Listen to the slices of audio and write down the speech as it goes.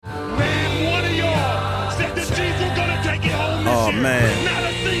man. Not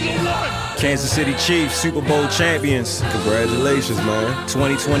a single one. Kansas City Chiefs, Super Bowl champions. Congratulations, man.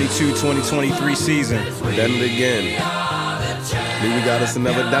 2022-2023 season. Done it again. Then we got us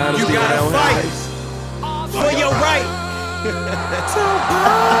another dynasty. You gotta down fight ice. for your right.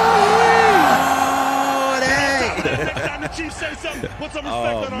 Time the Chiefs say something. Put some respect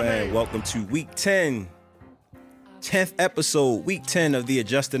on our Man, name. welcome to week 10. 10th episode, week 10 of the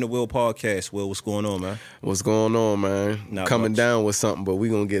Adjusting the Will podcast. Will, what's going on, man? What's going on, man? Not Coming much. down with something, but we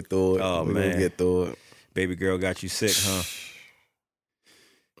gonna get through it. Oh, we man. gonna get through it. Baby girl got you sick, huh?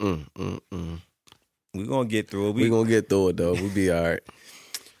 We gonna get through it. We gonna get through it though. We be all right.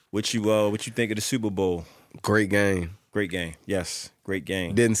 What you think of the Super Bowl? Great game. Great game. Yes, great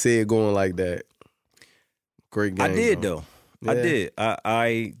game. Didn't see it going like that. Great game. I did though. I Yeah. did.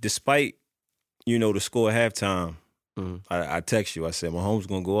 I despite the score at halftime. I text you. I said Mahomes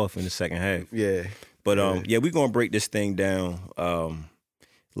gonna go off in the second half. Yeah. But we're gonna break this thing down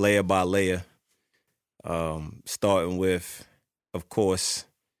layer by layer. Starting with, of course,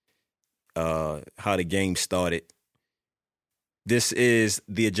 how the game started. This is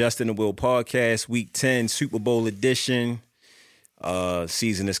the Adjusting the Will podcast, week 10, Super Bowl edition.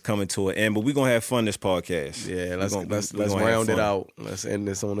 Season is coming to an end, but we're gonna have fun this podcast. Yeah, let's we're gonna round have it fun. out. Let's end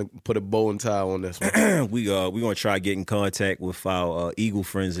this put a bow and tie on this one. We're gonna try to get in contact with our Eagle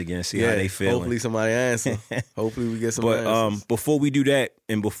friends again, see how they feeling. Hopefully somebody answer. Hopefully we get some But answers. before we do that,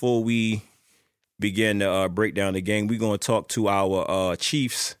 and before we begin to break down the game, we're gonna talk to our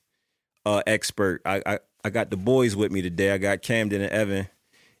Chiefs expert. I got the boys with me today. I got Camden and Evan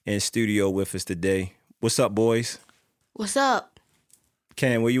in studio with us today. What's up, boys? What's up?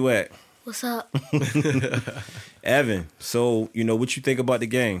 Cam, where you at? What's up? Evan, so what you think about the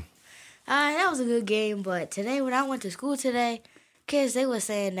game? That was a good game, but today when I went to school today, kids, they were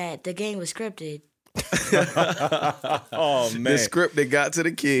saying that the game was scripted. Oh man, the script that got to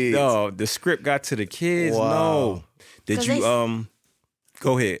the kids. No, the script got to the kids. Wow. No, did 'Cause you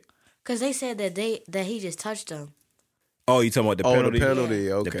Go ahead. Because they said that he just touched them. Oh, you talking about the penalty? The penalty.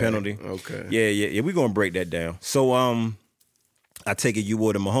 Yeah. Okay. The penalty. Okay. Yeah. We're gonna break that down. So, I take it you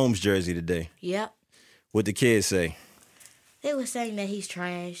wore the Mahomes jersey today. Yep. What the kids say? They were saying that he's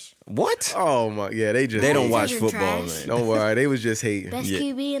trash. What? Oh my. Yeah. They They don't watch He's football, trash. man. Don't worry. They was just hating. Best Yeah.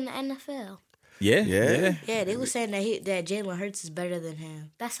 QB in the NFL. Yeah. Yeah. Yeah, they were saying that Jalen Hurts is better than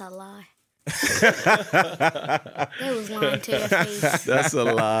him. That's a lie. They was lying to your face. That's a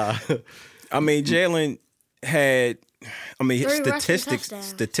lie. I mean, Jalen had. I mean, 3 rushing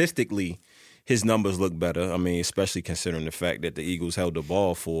statistically, his numbers look better. I mean, especially considering the fact that the Eagles held the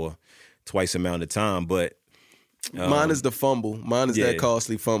ball for twice the amount of time. But Mine is the fumble. Mine is yeah. that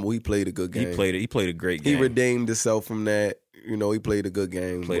costly fumble. He played a good game. he played a great He game. redeemed himself from that. He played a good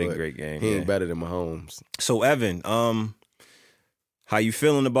game. Played a but great game, He yeah. ain't better than Mahomes. So Evan, how you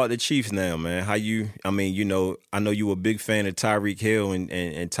feeling about the Chiefs now, man? I know you were a big fan of Tyreek Hill and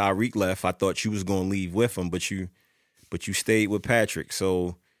Tyreek left. I thought you was gonna leave with him, but you stayed with Patrick.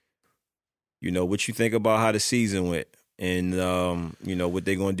 So, what you think about how the season went and what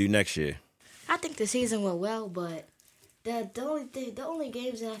they're gonna do next year? I think the season went well, but the only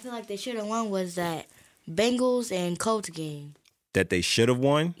games that I feel like they should have won was that Bengals and Colts game. That they should have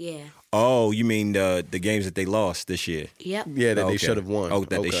won? Yeah. Oh, you mean the games that they lost this year? Yep. Yeah, that Okay. they should have won. Oh, that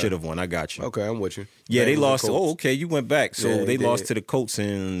they Okay. should have won. I got you. Okay, I'm with you. Yeah, they Bengals and lost. Colts. Oh, okay, you went back. So Yeah, they they lost did. to the Colts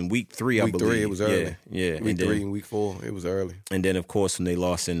in week 3, I Week believe. 3, it was early. Yeah. Week and 3 then, and week 4, it was early. and then, of course, when they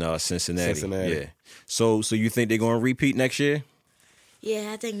lost in Cincinnati. Cincinnati. Yeah. So you think they're going to repeat next year?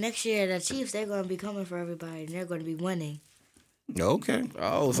 Yeah, I think next year the Chiefs, they're going to be coming for everybody, and they're going to be winning. Okay.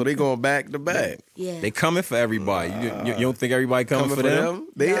 Oh, so they going back to back. Yeah. They coming for everybody. You don't think everybody coming for them?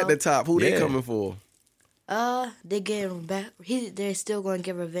 They No. at the top. Who they Yeah. coming for? They're getting back. They're still going to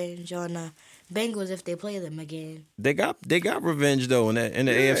get revenge on Bengals if they play them again. They got revenge though in the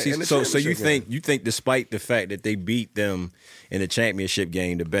AFC. in the So you championship think despite the fact that they beat them in the championship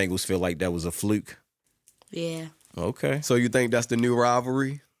game, the Bengals feel like that was a fluke? Yeah. Okay. So you think that's the new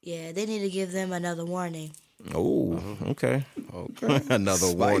rivalry? Yeah, they need to give them another warning. Oh, okay. Okay. Another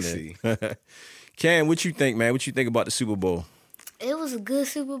Spicy. warning. Cam, what you think, man? What you think about the Super Bowl? It was a good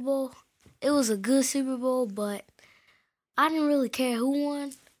Super Bowl. But I didn't really care who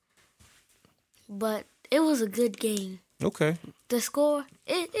won. But it was a good game. Okay. The score,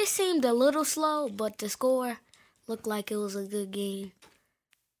 it seemed a little slow, but the score looked like it was a good game.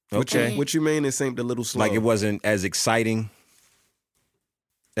 Okay. What you mean it seemed a little slow? Like it wasn't as exciting.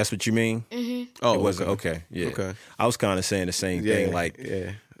 That's what you mean? Mm-hmm. Oh, It wasn't okay. Yeah. Okay. I was kind of saying the same Yeah, thing. Like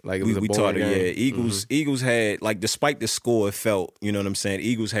yeah. Like it we was a talked. boring Yeah, game. Eagles had, like, despite the score, it felt, you know what I'm saying.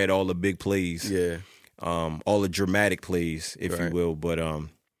 Eagles had all the big plays. Yeah. all the dramatic plays, if you will. But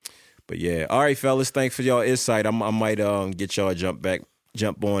yeah. All right, fellas. Thanks for y'all insight. I might get y'all jump back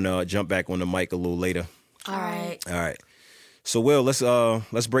on the mic a little later. All right. So, Will,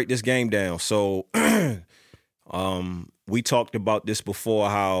 let's break this game down. So, we talked about this before,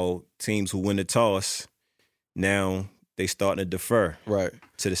 how teams who win the toss, now they starting to defer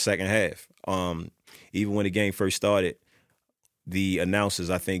to the second half. Even when the game first started, the announcers,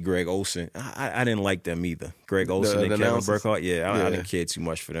 I think Greg Olsen, I didn't like them either. Greg Olsen and Kevin Burkhardt, I didn't care too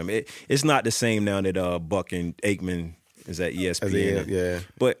much for them. It's not the same now that Buck and Aikman is at ESPN. Yeah.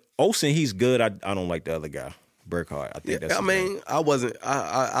 But Olsen, he's good. I don't like the other guy, Burkhardt. I think that's. I mean, I wasn't.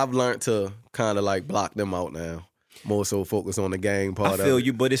 I've learned to kind of like block them out now. More so focus on the game part. I feel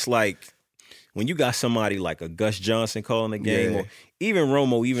you, but it's like when you got somebody like a Gus Johnson calling the game, or even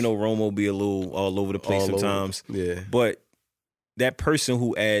Romo, even though Romo be a little all over the place sometimes. But that person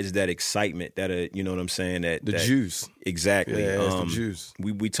who adds that excitement, that you know what I'm saying, that juice. Exactly. Yeah, it's the juice.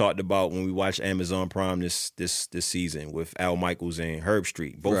 We talked about when we watched Amazon Prime this season with Al Michaels and Herb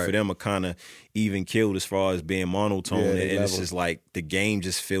Street. Both of them are kind of even killed as far as being monotone, and it's just like the game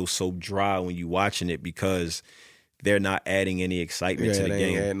just feels so dry when you watching it because they're not adding any excitement to the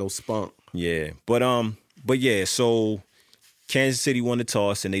game. Ain't add no spunk. Yeah, but yeah. So Kansas City won the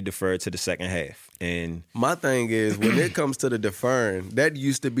toss and they deferred to the second half. And my thing is, when it comes to the deferring, that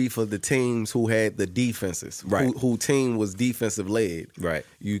used to be for the teams who had the defenses, who team was defensive led. Right.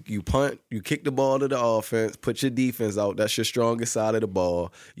 You punt, you kick the ball to the offense, put your defense out. That's your strongest side of the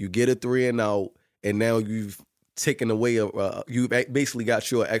ball. You get a 3 and out, and now you've taken away you basically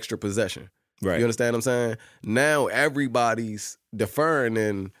got your extra possession. Right. You understand what I'm saying? Now everybody's deferring,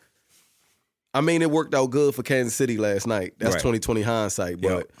 and I mean, it worked out good for Kansas City last night. That's 2020 hindsight.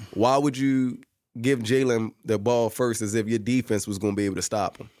 But why would you give Jalen the ball first as if your defense was going to be able to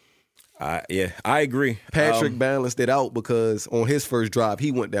stop him? I agree. Patrick balanced it out because on his first drive,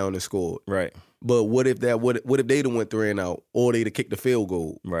 he went down and scored. Right. But what if they'd have went 3 and out, or they'd have kicked the field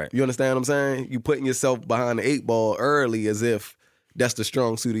goal? Right. You understand what I'm saying? You putting yourself behind the 8 ball early as if that's the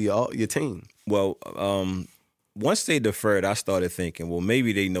strong suit of your team. Well, once they deferred, I started thinking, well,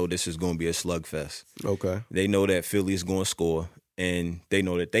 maybe they know this is going to be a slugfest. Okay. They know that Philly is going to score, and they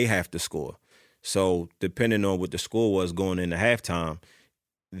know that they have to score. So depending on what the score was going into halftime,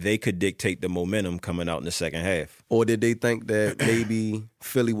 they could dictate the momentum coming out in the second half. Or did they think that maybe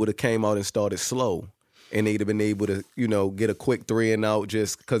Philly would have came out and started slow, and they'd have been able to, get a quick 3 and out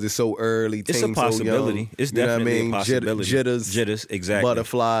just because it's so early. It's a possibility. So it's definitely a possibility. Jitters, exactly.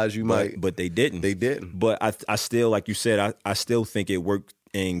 Butterflies, but they didn't. They didn't. But I still, like you said, I still think it worked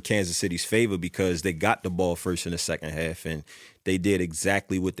in Kansas City's favor because they got the ball first in the second half, and they did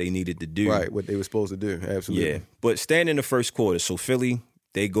exactly what they needed to do. Right, what they were supposed to do. Absolutely. Yeah. But staying in the first quarter, so Philly,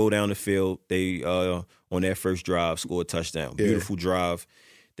 they go down the field. They, on their first drive, score a touchdown. Yeah. Beautiful drive.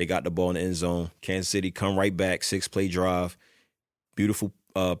 They got the ball in the end zone. Kansas City come right back, 6-play drive. Beautiful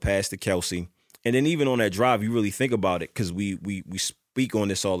pass to Kelsey. And then even on that drive, you really think about it because we speak on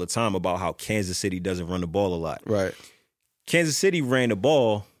this all the time about how Kansas City doesn't run the ball a lot. Right. Kansas City ran the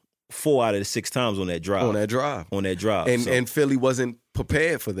ball 4 out of the 6 times on that drive. And Philly wasn't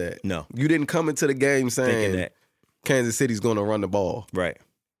prepared for that. No. You didn't come into the game saying that Kansas City's going to run the ball. Right.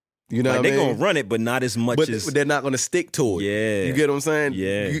 You know what I mean? They're going to run it, but not as much as... But they're not going to stick to it. Yeah. You get what I'm saying?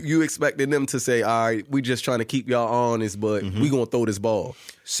 Yeah. You expected them to say, all right, we just trying to keep y'all honest, but we going to throw this ball.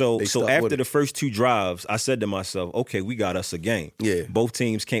 So after the first 2 drives, I said to myself, okay, we got us a game. Yeah. Both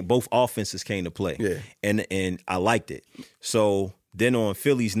offenses came to play. Yeah. And I liked it. So then on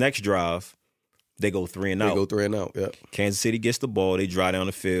Philly's next drive, they go 3 and out. They go 3 and out, yeah. Kansas City gets the ball. They drive down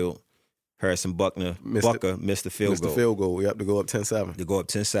the field. Harrison Bucker missed the field goal. Missed the field goal. We have to go up 10-7. To go up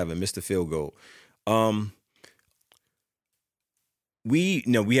 10-7, missed the field goal. We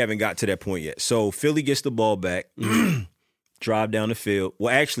haven't got to that point yet. So Philly gets the ball back, drive down the field.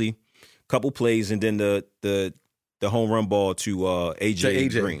 Well, actually, a couple plays, and then the home run ball to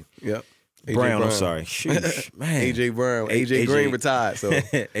AJ Green. Yep. Brown, I'm sorry. Sheesh, man. AJ Brown. AJ Green retired, so.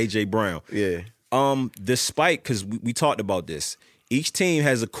 AJ Brown. Yeah. Despite, because we talked about this, each team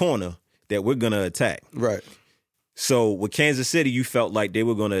has a corner that we're going to attack. Right. So with Kansas City, you felt like they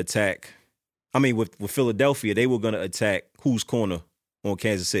were going to attack. I mean, with Philadelphia, they were going to attack whose corner on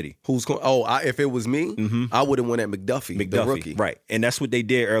Kansas City? Whose corner? Oh, if it was me, I would have went at McDuffie, the rookie. Right. And that's what they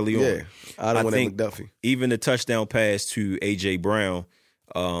did early on. Yeah, I'd have went at McDuffie. Even the touchdown pass to A.J. Brown,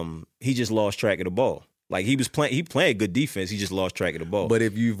 he just lost track of the ball. Like, he playing good defense. He just lost track of the ball. But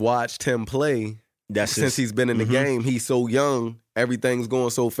if you've watched him play... Since he's been in the game, he's so young, everything's going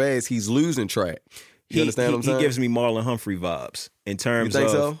so fast, he's losing track. You understand what I'm saying? He gives me Marlon Humphrey vibes in terms you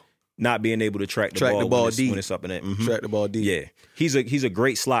think of... So? not being able to track the ball when it's up in that. Mm-hmm. Track the ball deep. Yeah, he's a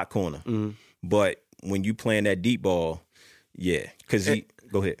great slot corner, but when you playing that deep ball, yeah, because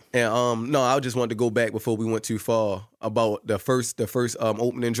go ahead. And no, I just wanted to go back before we went too far about the first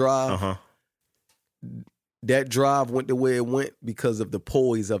opening drive. That drive went the way it went because of the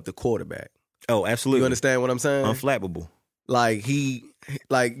poise of the quarterback. Oh, absolutely. You understand what I'm saying? Unflappable. Like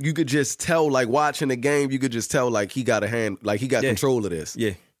you could just tell, like watching the game, you could just tell like he got control of this.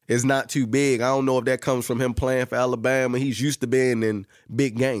 Yeah. It's not too big. I don't know if that comes from him playing for Alabama. He's used to being in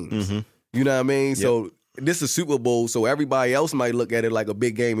big games. You know what I mean? Yep. So this is Super Bowl, so everybody else might look at it like a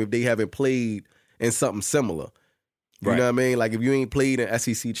big game if they haven't played in something similar. You know what I mean? Like if you ain't played in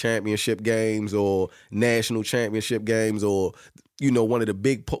SEC championship games or national championship games or one of the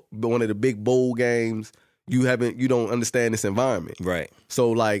big bowl games, you don't understand this environment. Right. So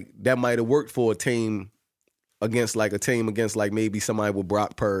like that might have worked for a team against maybe somebody with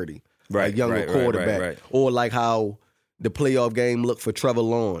Brock Purdy, a younger quarterback, or like how the playoff game looked for Trevor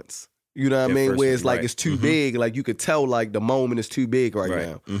Lawrence. You know what I mean? Where it's like it's too big. Like you could tell like the moment is too big right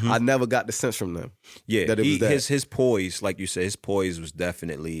now. I never got the sense from them. Yeah, that it was that. His poise, like you said, his poise was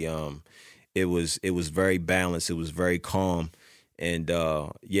definitely it was very balanced. It was very calm, and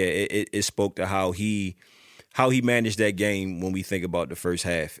it spoke to how he managed that game when we think about the first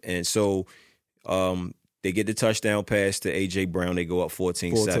half. And so they get the touchdown pass to A.J. Brown. They go up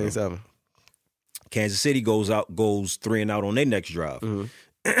 14-7. Kansas City goes 3-and-out on their next drive.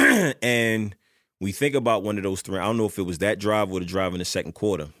 And we think about one of those three. I don't know if it was that drive or the drive in the second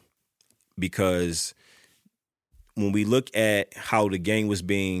quarter, because when we look at how the game was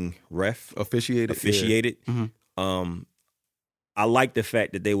being officiated, I like the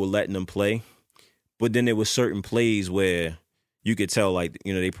fact that they were letting them play, but then there were certain plays where you could tell, like,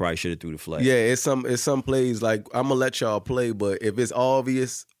 they probably should have threw the flag. Yeah, it's some plays like I'm gonna let y'all play, but if it's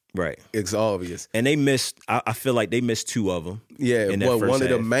obvious. Right. It's obvious. And they missed, I feel like they missed two of them. Yeah, but one of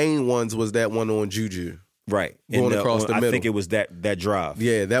the main ones was that one on Juju. Right. Going across the middle. I think it was that drive.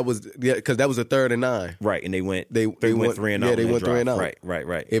 Yeah, because that was a 3rd and 9. Right, and they went 3-and-out. Yeah, they went 3-and-out.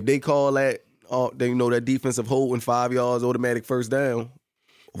 Right. If they call that, that defensive holding 5 yards, automatic first down.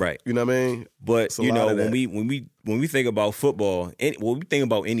 Right. You know what I mean? But when we think about football, when we think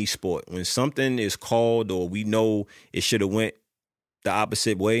about any sport, when something is called or we know it should have went the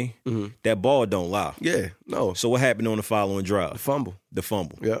opposite way, that ball don't lie. Yeah, no. So what happened on the following drive? The fumble.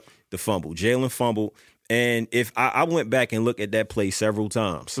 Yeah. The fumble. Jalen fumbled. And if I went back and looked at that play several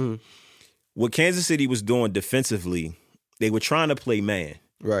times, what Kansas City was doing defensively, they were trying to play man.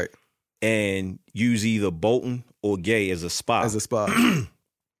 Right. And use either Bolton or Gay as a spy.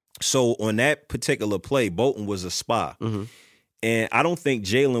 So on that particular play, Bolton was a spy. And I don't think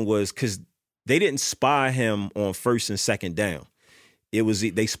Jalen was, because they didn't spy him on 1st and 2nd down. It was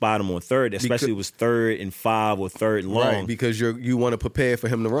they spied him on 3rd, especially it was 3rd and 5 or 3rd and long. Right, because you want to prepare for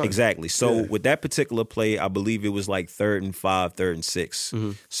him to run. Exactly. So with that particular play, I believe it was like 3rd and 5, 3rd and 6,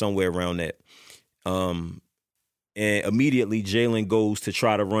 somewhere around that. And immediately Jalen goes to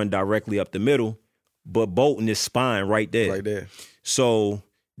try to run directly up the middle, but Bolton is spying right there. Right there. So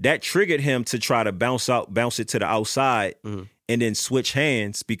that triggered him to try to bounce it to the outside. And then switch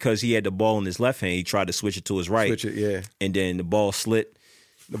hands because he had the ball in his left hand. He tried to switch it to his right. Switch it, yeah. And then the ball slit.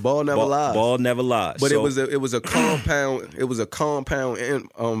 The ball never lies. Ball never lies. But it was a compound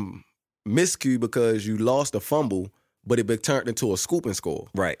miscue because you lost a fumble, but it turned into a scoop and score.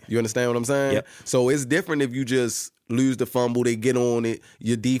 Right. You understand what I'm saying? Yep. So it's different if you just lose the fumble, they get on it,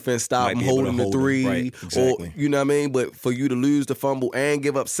 your defense stop them holding the 3, right. Exactly. Or you know what I mean? But for you to lose the fumble and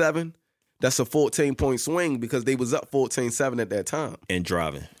give up 7. That's a 14-point swing because they was up 14-7 at that time. And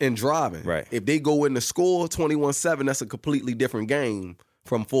driving. Right. If they go in the score 21-7, that's a completely different game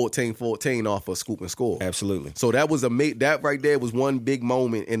from 14-14 off a scoop and score. Absolutely. So that was that right there was one big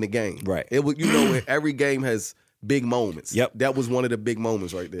moment in the game. Right. It was every game has big moments. Yep. That was one of the big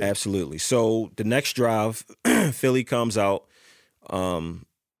moments right there. Absolutely. So the next drive, Philly comes out.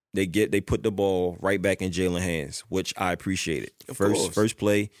 They put the ball right back in Jalen's hands, which I appreciated. First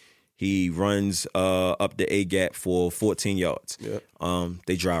play. He runs up the A-gap for 14 yards. Yeah.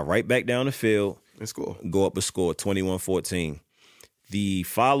 They drive right back down the field. And score. Go up a score, 21-14. The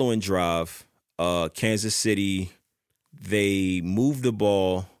following drive, Kansas City, they move the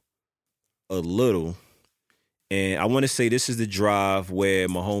ball a little. And I want to say this is the drive where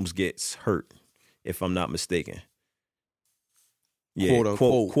Mahomes gets hurt, if I'm not mistaken. Yeah, quote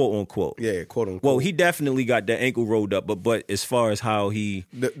unquote. Yeah, quote unquote. Well, he definitely got that ankle rolled up, but as far as how he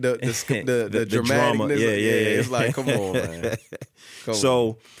the drama, yeah, it's like, come on, man.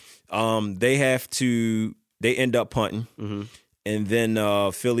 So they end up punting, And then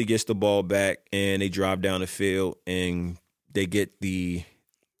Philly gets the ball back, and they drive down the field, and they get the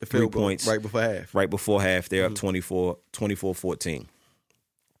 3 points right before half. Right before half, they're up 24-14.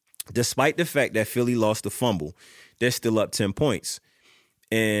 Despite the fact that Philly lost the fumble, they're still up 10 points.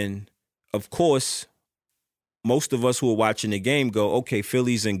 And, of course, most of us who are watching the game go, okay,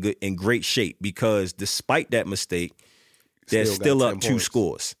 Philly's in great shape because despite that mistake, they're still up 2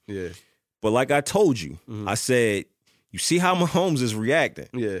 scores. Yeah. But like I told you, I said, you see how Mahomes is reacting.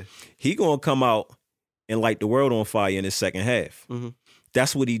 Yeah. He going to come out and light the world on fire in the second half.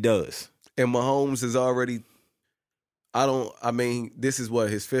 That's what he does. And Mahomes is already, this is what,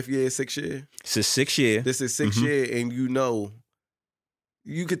 his 5th year, 6th year? It's his 6th year. This is 6th year, and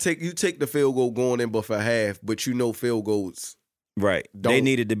you take the field goal going in before half, but field goals. Right. They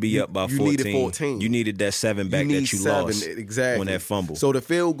needed to be up by 14. You needed 14. You needed that 7 back that you lost. Exactly. On that fumble. So the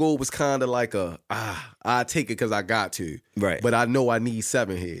field goal was kind of like I take it because I got to. Right. But I know I need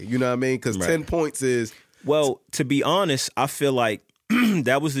 7 here. You know what I mean? Because 10 points is... Well, to be honest, I feel like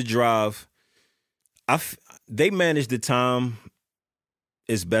that was the drive. They managed the time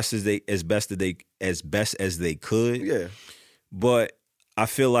as best as they could. Yeah. But I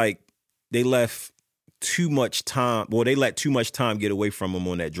feel like they left too much time. Well, they let too much time get away from them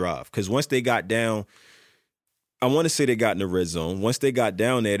on that drive. Because once they got down, I want to say they got in the red zone. Once they got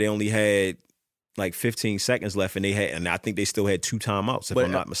down there, they only had like 15 seconds left, and I think they still had 2 timeouts, if I'm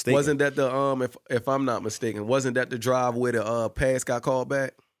not mistaken. Wasn't that the if I'm not mistaken, wasn't that the drive where the pass got called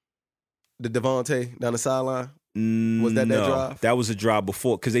back? The Devontae down the sideline? Was that drive? That was a drive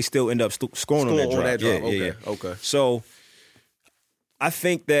before, because they still end up scoring on that drive. Yeah, okay. So I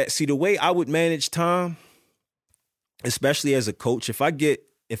think that, the way I would manage time, especially as a coach, if I'm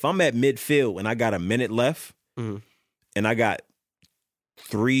at midfield and I got a minute left and I got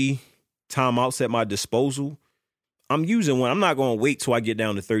 3 timeouts at my disposal, I'm using one. I'm not going to wait till I get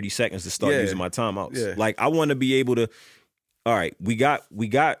down to 30 seconds to start using my timeouts. Yeah. Like, I want to be able to, all right, we got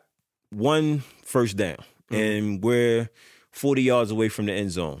 1 first down and we're 40 yards away from the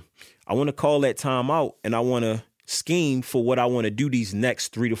end zone. I want to call that timeout and I want to scheme for what I want to do these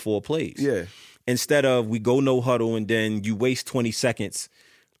next 3 to 4 plays. Yeah. Instead of we go no huddle and then you waste 20 seconds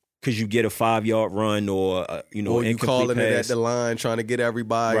because you get a 5-yard run or or you calling pass. It at the line, trying to get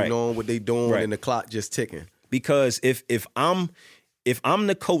everybody knowing what they doing and the clock just ticking. Because if I'm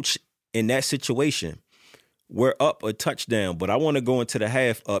the coach in that situation, we're up a touchdown, but I want to go into the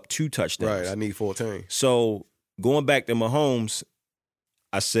half up 2 touchdowns. Right, I need 14. So going back to Mahomes,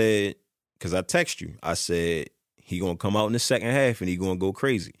 I said, because I text you, I said he gonna come out in the second half and he gonna go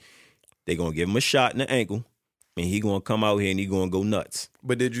crazy. They gonna give him a shot in the ankle. And he gonna come out here and he gonna go nuts.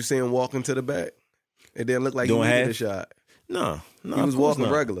 But did you see him walking to the back? It didn't look like he needed a shot. No, he was walking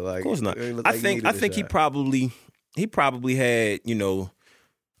regular. Like, of course not. I think he probably had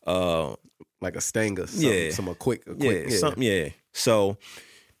like a stinger, some quick, something. Yeah. So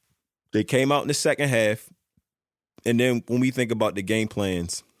they came out in the second half, and then when we think about the game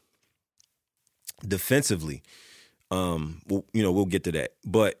plans defensively, we'll get to that,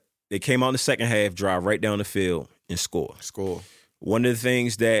 but. They came out in the second half, drive right down the field, and score. One of the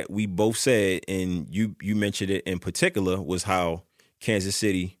things that we both said, and you mentioned it in particular, was how Kansas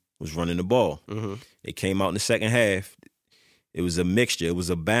City was running the ball. They came out in the second half. It was a mixture. It was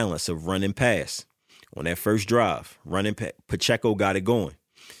a balance of run and pass. On that first drive, Pacheco got it going.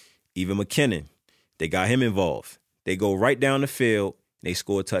 Even McKinnon, they got him involved. They go right down the field, and they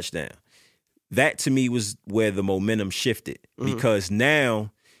score a touchdown. That, to me, was where the momentum shifted. Because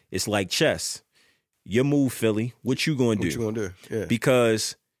now... it's like chess. Your move, Philly. What you gonna do? What you gonna do? Yeah.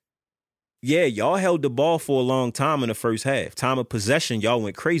 Because, y'all held the ball for a long time in the first half. Time of possession, y'all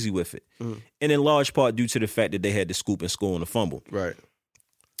went crazy with it. And in large part due to the fact that they had to scoop and score on the fumble. Right.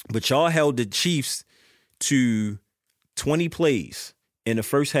 But y'all held the Chiefs to 20 plays in the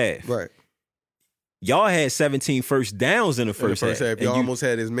first half. Right. Y'all had 17 first downs in the first half. Y'all almost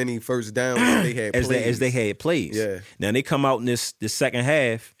had as many first downs as they had plays. As they had plays. Yeah. Now they come out in this second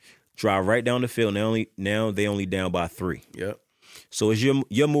half, drive right down the field. Now they only down by 3. Yep. So it's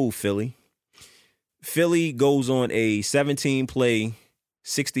your move, Philly. Philly goes on a 17-play,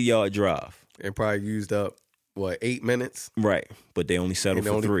 60-yard drive. And probably used up, 8 minutes? Right. But they only settled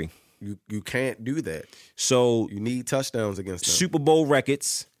for 3. You can't do that. So you need touchdowns against them. Super Bowl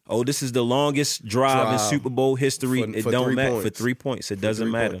records. Oh, this is the longest drive in Super Bowl history. It don't matter. For 3 points. It doesn't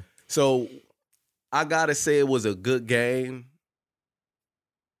matter. So I got to say it was a good game,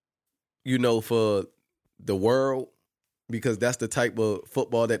 for the world, because that's the type of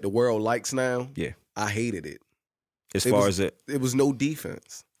football that the world likes now. Yeah. I hated it. It was no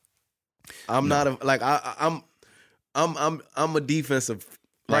defense. I'm I'm a defensive.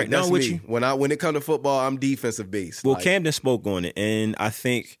 Right, That's no, with me. you. When it comes to football, I'm defensive based. Well, Camden spoke on it, and I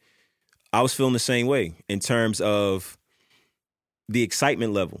think I was feeling the same way in terms of the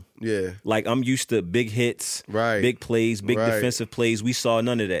excitement level. Yeah. Like, I'm used to big hits, Right. big plays, big Right. defensive plays. We saw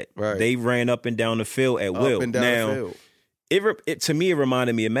none of that. Right. They ran up and down the field at will. Up and down now, the field. It to me, it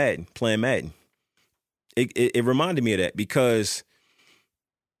reminded me of Madden, playing Madden. It reminded me of that because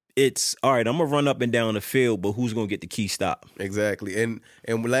it's, all right, I'm going to run up and down the field, but who's going to get the key stop? Exactly. And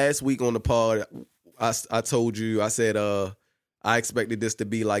last week on the pod, I told you, I said I expected this to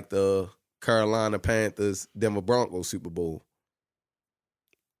be like the Carolina Panthers, Denver Broncos Super Bowl.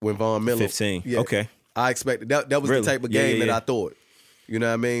 When Von Miller. 15. Yeah, Okay. I expected that was Really? the type of Yeah, game yeah, that yeah. I thought. You know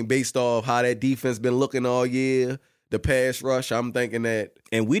what I mean? Based off how that defense been looking all year, the pass rush, I'm thinking that.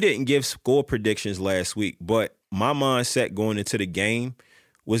 And we didn't give score predictions last week, but my mindset going into the game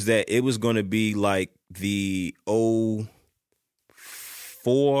was that it was going to be like the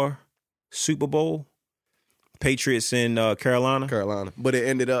 2004 Super Bowl, Patriots in Carolina. But it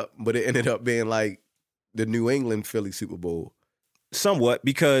ended up being like the New England Philly Super Bowl. Somewhat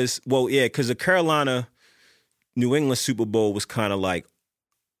because the Carolina New England Super Bowl was kind of like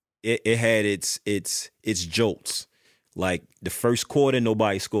it had its jolts. Like the first quarter,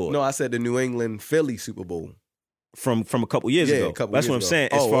 nobody scored. No, I said the New England Philly Super Bowl. From a couple years Yeah, ago. a couple That's years what I'm ago. saying.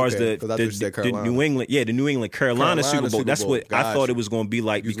 As Oh, far okay, as 'cause I thought you said the Carolina. New England Carolina Super Bowl. Super That's Bowl. what I Gotcha. thought it was going to be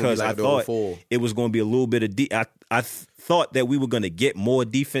like It was gonna be because like I the thought 04. it was going to be a little bit of I thought that we were going to get more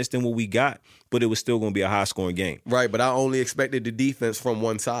defense than what we got, but it was still going to be a high scoring game. Right, but I only expected the defense from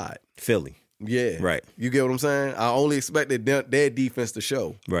one side. Philly. Yeah. Right. You get what I'm saying? I only expected their defense to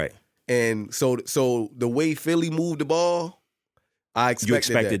show. Right. And so the way Philly moved the ball, I expected You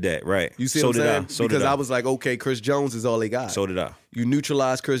expected that, right? You see so what I'm did saying? I. So because did I was like, okay, Chris Jones is all they got. So did I. You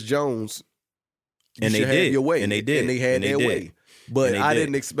neutralize Chris Jones, you And they should have did. your way. And they did. And they had And they their did. way. But And they I did.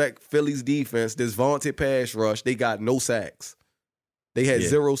 didn't expect Philly's defense, this vaunted pass rush, they got no sacks. They had Yeah.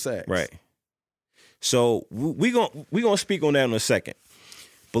 0 sacks. Right. So we gonna speak on that in a second.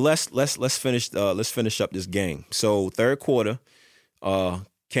 But let's finish up this game. So third quarter,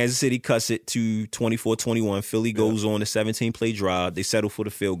 Kansas City cuts it to 24-21. Philly goes on a 17-play drive. They settle for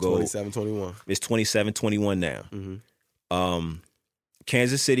the field goal. 27-21. It's 27-21 now. Mm-hmm.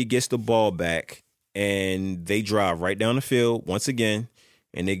 Kansas City gets the ball back, and they drive right down the field once again,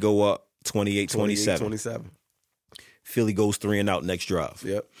 and they go up 28-27. 27. Philly goes 3 and out next drive.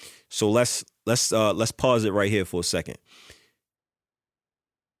 Yep. So let's pause it right here for a second.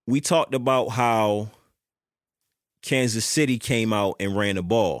 We talked about how Kansas City came out and ran the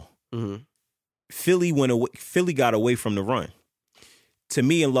ball. Mm-hmm. Philly got away from the run. To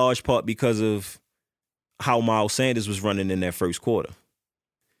me, in large part because of how Miles Sanders was running in that first quarter.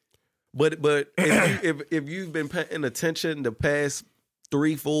 But if you've been paying attention the past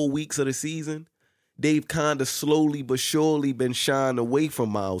 3-4 weeks of the season, they've kind of slowly but surely been shying away from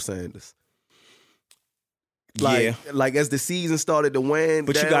Miles Sanders. Like as the season started to wind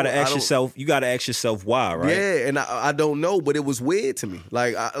But down, you got to ask yourself why, right? Yeah, and I don't know, but it was weird to me.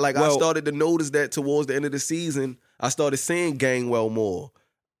 I started to notice that towards the end of the season, I started seeing Gainwell more.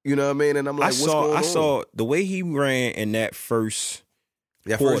 You know what I mean? And I'm like, what's going on? I saw the way he ran in that first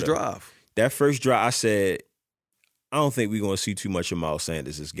drive. That first drive, I said, I don't think we're going to see too much of Miles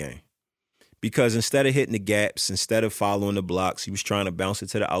Sanders this game. Because instead of hitting the gaps, instead of following the blocks, he was trying to bounce it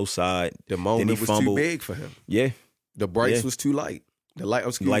to the outside. The moment was fumbled. too big for him. Yeah. The brights was too light. The lights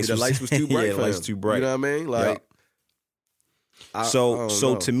was too bright yeah, for the lights him. too bright. You know what I mean? Like, yeah. I So don't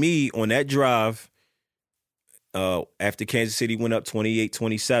know. to me, on that drive, after Kansas City went up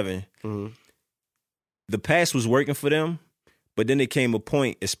 28-27, Mm-hmm. the pass was working for them, but then there came a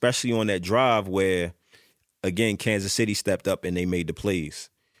point, especially on that drive, where, again, Kansas City stepped up and they made the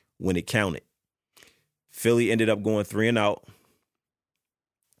plays when it counted. Philly ended up going 3 and out.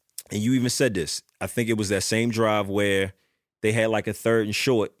 And you even said this. I think it was that same drive where they had like a 3rd and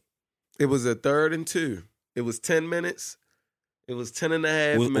short. It was a 3rd and 2. It was 10 minutes. It was 10 and a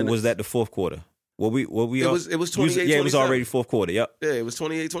half minutes. Was that the fourth quarter? It was 28-27. Yeah, it was already fourth quarter. Yep. Yeah, it was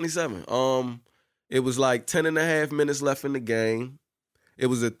 28-27. It was like 10 and a half minutes left in the game. It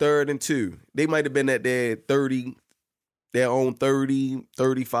was a 3rd and 2. They might have been at their own 30,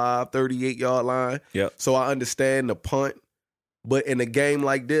 35, 38-yard line. Yep. So I understand the punt. But in a game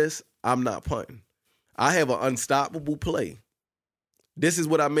like this, I'm not punting. I have an unstoppable play. This is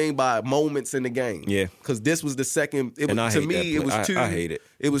what I mean by moments in the game. Yeah. Because this was the second. It was, I to hate me, that it play. was two. I hate it.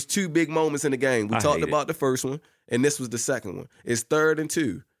 It was 2 big moments in the game. We I talked hate about the first one, and this was the second one. It's 3rd and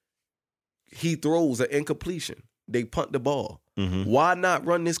 2. He throws an incompletion. They punt the ball. Mm-hmm. Why not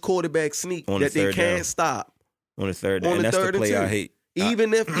run this quarterback sneak On the that they third can't down. stop On the third On down. the And that's third the and play I 2. hate.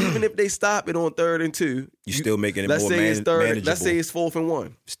 Even if they stop it on 3rd and 2, You still making it let's more say it's manageable. Let's say it's 4th and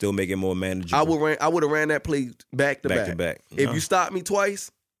 1. Still make it more manageable. I would have ran that play back to back. Back to back. If No. you stop me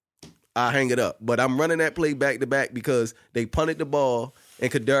twice, I hang it up. But I'm running that play back to back because they punted the ball and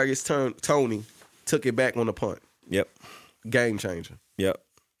Kadarius Toney took it back on the punt. Yep. Game changer. Yep.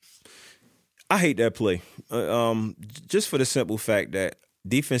 I hate that play. Just for the simple fact that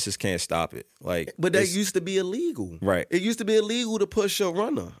defenses can't stop it. But that used to be illegal. Right. It used to be illegal to push a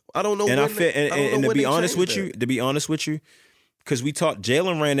runner. I don't know. And to be honest with you, you, because we talked,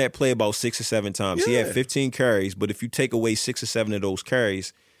 Jalen ran that play about 6 or 7 times. He had 15 carries, but if you take away 6 or 7 of those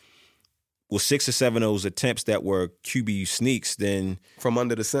carries, 6 or 7 of those attempts that were QB sneaks, then from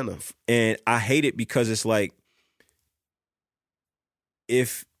under the center. And I hate it because it's like,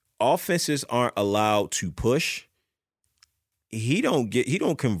 if offenses aren't allowed to push, he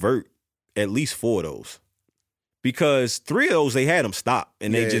don't convert at least 4 of those. Because 3 of those they had him stop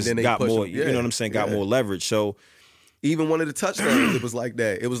and they just got more, you know what I'm saying, got more leverage. So even one of the touchdowns, it was like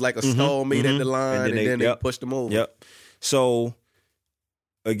that. It was like a stall made at the line and then they pushed them over. Yep. So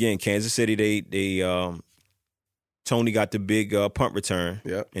again, Kansas City, they Toney got the big punt return.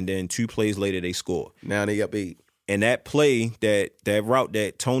 Yep. And then 2 plays later they score. Now they up 8. And that play, that route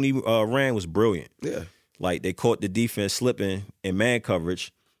that Toney ran was brilliant. Yeah. Like they caught the defense slipping in man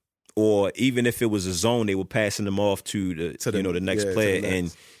coverage, or even if it was a zone, they were passing them off to the next player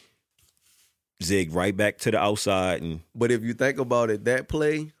and zig right back to the outside. But if you think about it, that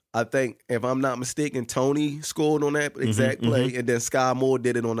play, I think if I'm not mistaken, Toney scored on that exact play, and then Sky Moore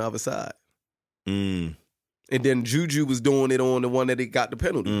did it on the other side. Mm. And then Juju was doing it on the one that he got the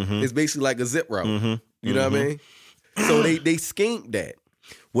penalty. It's basically like a zip route. You know what I mean? So they schemed that.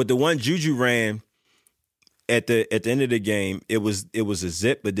 With the one Juju ran at the end of the game, it was a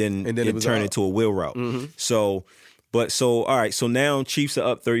zip, but then it turned into a wheel route. So all right. So now Chiefs are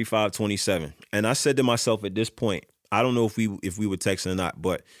up 35-27, and I said to myself at this point, I don't know if we were texting or not,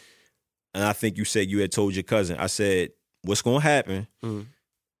 and I think you said you had told your cousin. I said, what's going to happen?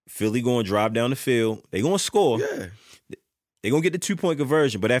 Philly going to drive down the field. They going to score. Yeah. They going to get the 2-point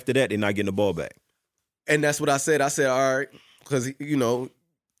conversion, but after that, they're not getting the ball back. And that's what I said. I said, all right, because,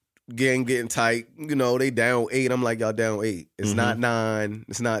 game getting tight. They down 8. I'm like, y'all down 8. It's not 9.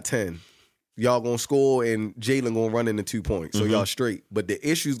 It's not 10. Y'all going to score, and Jalen going to run into 2 points. So y'all straight. But the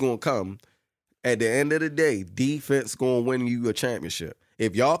issue's going to come. At the end of the day, defense going to win you a championship.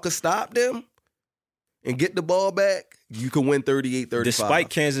 If y'all could stop them and get the ball back, you can win 38-35. Despite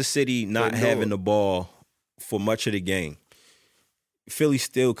Kansas City not having the ball for much of the game, Philly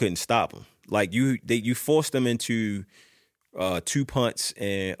still couldn't stop them. Like you forced them into 2 punts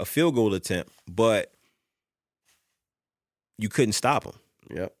and a field goal attempt, but you couldn't stop them.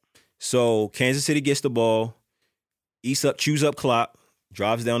 Yep. So Kansas City gets the ball, chews up clock,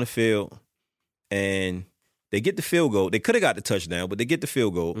 drives down the field, and they get the field goal. They could have got the touchdown, but they get the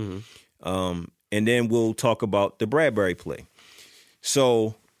field goal. And then we'll talk about the Bradbury play.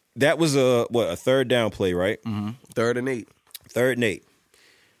 So that was a 3rd down play, right? 3rd and 8. 3rd and 8.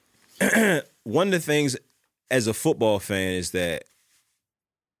 One of the things as a football fan is that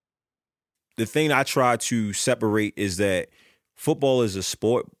the thing I try to separate is that football is a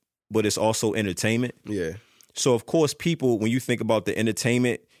sport, but it's also entertainment. Yeah. So, of course, people, when you think about the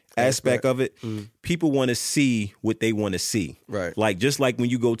entertainment aspect of it, people want to see what they want to see. Right. Like, just like when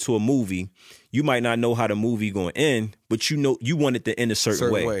you go to a movie, you might not know how the movie going to end, but you want it to end a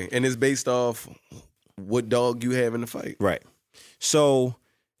certain way. And it's based off what dog you have in the fight. Right. So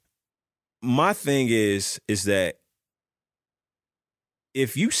my thing is that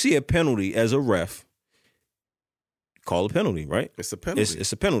if you see a penalty as a ref, call a penalty, right? It's a penalty.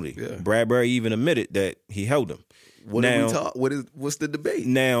 It's a penalty. Yeah. Bradbury even admitted that he held him. What's the debate?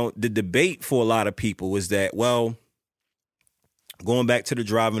 Now, the debate for a lot of people is that, well, going back to the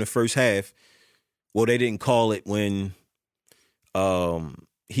drive in the first half, well, they didn't call it when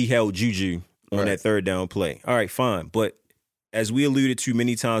he held Juju on that 3rd down play. All right, fine. But as we alluded to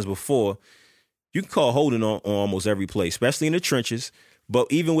many times before, you can call holding on almost every play, especially in the trenches. But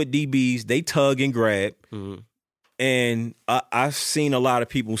even with DBs, they tug and grab. And I've seen a lot of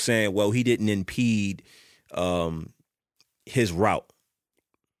people saying, well, he didn't impede his route.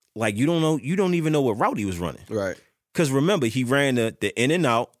 Like, you don't even know what route he was running. Right. Because remember, he ran the in and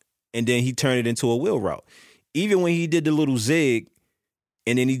out, and then he turned it into a wheel route. Even when he did the little zig,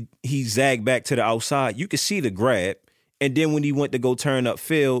 and then he zagged back to the outside, you could see the grab. And then when he went to go turn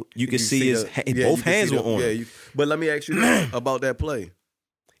upfield, you could see both hands were on him. But let me ask you this about that play.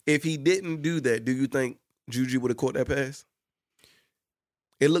 If he didn't do that, do you think Juju would have caught that pass?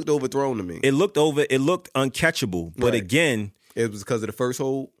 It looked overthrown to me. It looked uncatchable. But Right. again, It was because of the first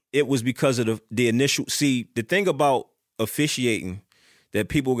hold. it was because of the initial. See, the thing about officiating that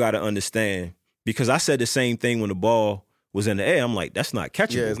people got to understand, because I said the same thing when the ball was in the air. I'm like, that's not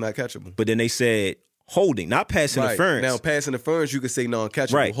catchable. Yeah, it's not catchable. But then they said holding, not pass Right. interference. Now, pass interference, you could say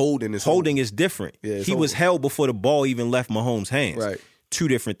non-catchable. Right. Holding is Holding is different. Yeah, it's he was holding. held before the ball even left Mahomes' hands. Right. Two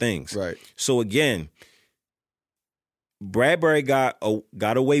different things. Right. So again, Bradbury got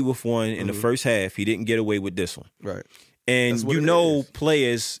away with one in the first half. He didn't get away with this one. Right. And That's what you it know is.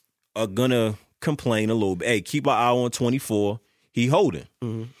 players are gonna complain a little bit. Hey, keep an eye on 24. He holding.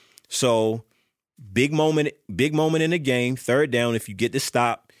 Mm-hmm. So big moment in the game. Third down. If you get the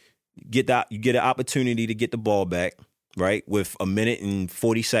stop, you get an opportunity to get the ball back. Right, with a minute and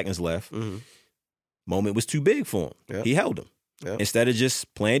 40 seconds left. Mm-hmm. Moment was too big for him. Yep. He held him Yep. instead of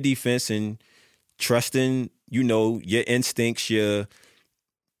just playing defense and trusting, your instincts, your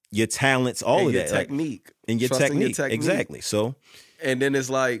talents, all And of your that, like, technique. and your Trusting technique. your technique. Exactly. So And then it's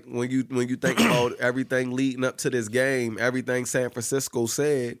like when you think about everything leading up to this game, everything San Francisco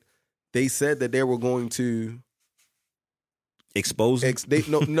said, they said that they were going to expose him.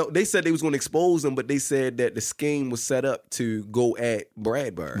 they said they was going to expose him, but they said that the scheme was set up to go at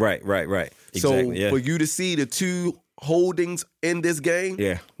Bradbury. Right. Exactly. So Yeah. for you to see the two holdings in this game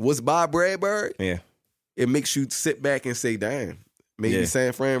Yeah. was by Bradbury, Yeah. it makes you sit back and say, damn, maybe Yeah.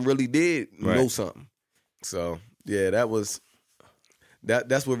 San Fran really did Right. know something. So yeah, that's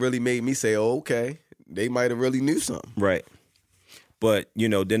what really made me say, oh, okay, they might have really knew something. Right. But,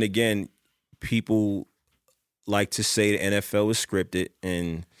 then again, people like to say the NFL is scripted,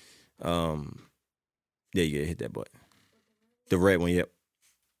 and yeah, you gotta hit that button. The red one, yep.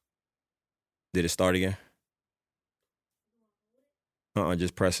 Did it start again?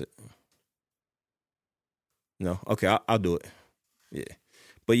 Just press it. No? Okay, I'll do it. Yeah.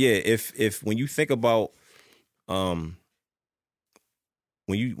 But yeah, if when you think about when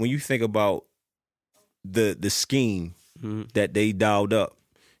you think about the scheme that they dialed up,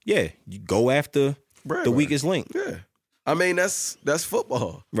 yeah, you go after Bradbury. the weakest link. Yeah. I mean, that's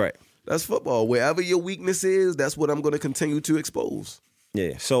football. Right. That's football. Wherever your weakness is, that's what I'm going to continue to expose.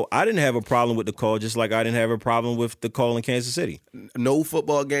 Yeah. So I didn't have a problem with the call, just like I didn't have a problem with the call in Kansas City. No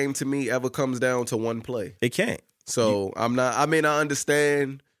football game to me ever comes down to one play. It can't. So I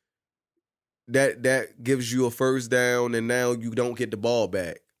understand that gives you a first down and now you don't get the ball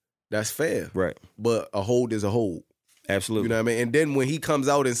back. That's fair. Right. But a hold is a hold. Absolutely. You know what I mean? And then when he comes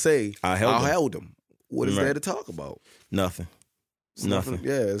out and say, I held him. What is Right. there to talk about? Nothing. It's Nothing.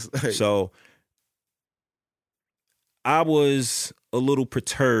 Yeah. It's like, So I was a little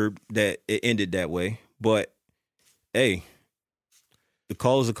perturbed that it ended that way, but hey, the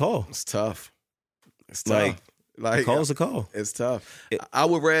call is a call. it's tough. It's tough. Like The call is a call. It's tough. I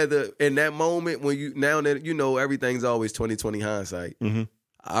would rather in that moment when now that everything's always 20/20 hindsight. Mhm.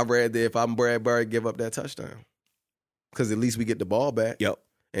 I'd rather if I'm Bradbury give up that touchdown. Because at least we get the ball back. Yep.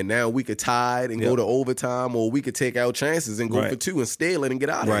 And now we could tie it and go to overtime, or we could take our chances and go for two and steal it and get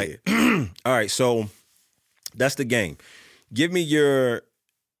out of here. All right, so that's the game. Give me your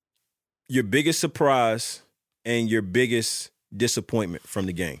biggest surprise and your biggest disappointment from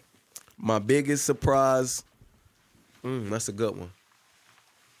the game. My biggest surprise, that's a good one.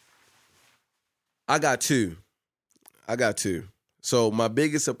 I got two. So my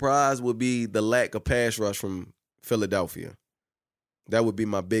biggest surprise would be the lack of pass rush from Philadelphia. That would be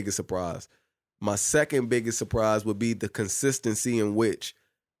my biggest surprise. My second biggest surprise would be the consistency in which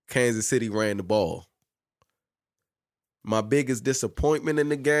Kansas City ran the ball. My biggest disappointment in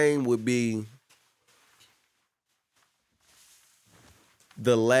the game would be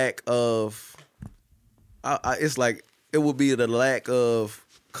the lack of, it would be the lack of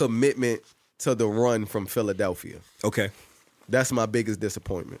commitment to the run from Philadelphia. Okay. That's my biggest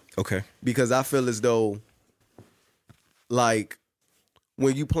disappointment. Okay. Because I feel as though, like,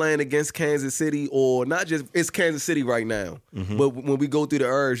 when you playing against Kansas City, or not just, it's Kansas City right now, but when we go through the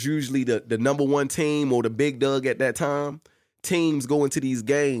eras, usually the number one team or the big dog at that time, teams go into these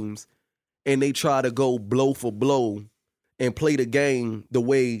games and they try to go blow for blow and play the game the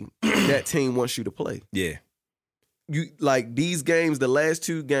way that team wants you to play. Yeah. You like these games, the last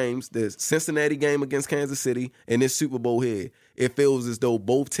two games, the Cincinnati game against Kansas City and this Super Bowl here, it feels as though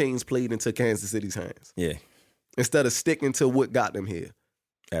both teams played into Kansas City's hands. Yeah. Instead of sticking to what got them here.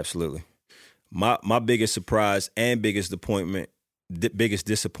 Absolutely. My biggest surprise and biggest disappointment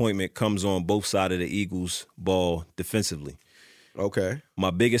comes on both sides of the Eagles' ball defensively. Okay. My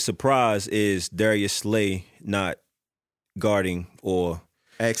biggest surprise is Darius Slay not guarding or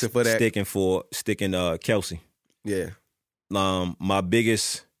asking for that. sticking Kelsey. Yeah. my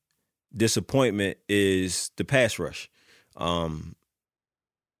biggest disappointment is the pass rush.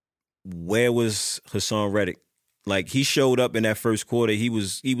 Where was Hassan Reddick? Like, he showed up in that first quarter. He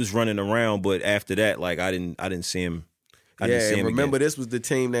was running around, but after that, like, I didn't see him. Remember, again. this was the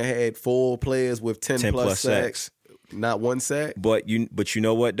team that had 4 players with 10 plus sacks, not one sack. But you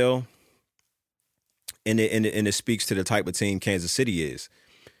know what though? And it speaks to the type of team Kansas City is.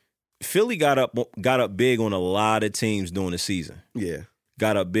 Philly got up big on a lot of teams during the season. Yeah.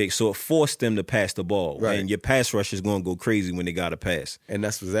 Got up big, so it forced them to pass the ball. Right. And your pass rush is going to go crazy when they got to pass. And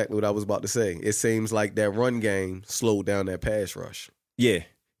that's exactly what I was about to say. It seems like that run game slowed down that pass rush. Yeah,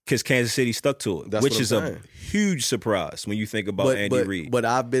 because Kansas City stuck to it, That's which what I'm is saying. a huge surprise when you think about Andy Reid. But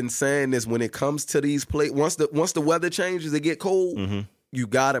I've been saying this when it comes to these plays. Once the weather changes, it get cold. Mm-hmm. You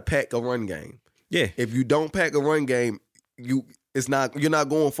gotta pack a run game. Yeah, If you don't pack a run game, you're not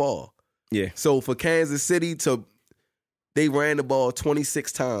going far. yeah. So for Kansas City they ran the ball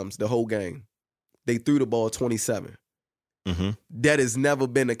 26 times the whole game. They threw the ball 27. Mm-hmm. That has never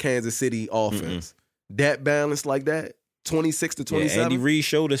been a Kansas City offense. That balanced like that, 26 to 27. Yeah, Andy Reid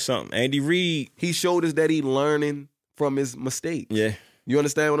showed us something. Andy Reid, he showed us that he learning from his mistakes. yeah. You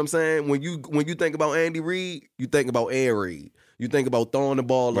understand what I'm saying? When you think about Andy Reid, you think about air raid. You think about throwing the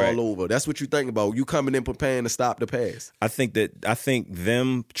ball Right. all over. That's what you think about. You coming in preparing to stop the pass. I think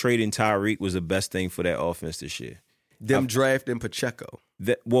them trading Tyreek was the best thing for that offense this year. Them drafting Pacheco.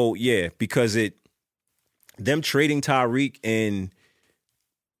 Because them trading Tyreek and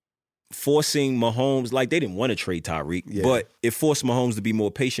forcing Mahomes, like, they didn't want to trade Tyreek, but it forced Mahomes to be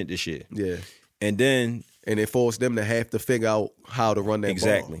more patient this year. Yeah. And then And it forced them to have to figure out how to run that ball.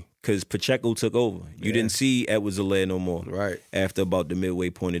 exactly, because Pacheco took over. You didn't see Edwards-Helaire no more. Right. After about the midway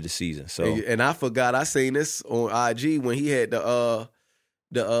point of the season. So And I forgot, I seen this on IG when he had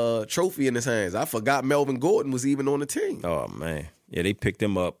the trophy in his hands. I forgot Melvin Gordon was even on the team. oh man, yeah, they picked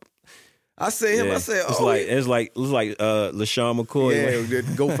him up. I seen him. Yeah. I said, it's like LaShawn McCoy. yeah,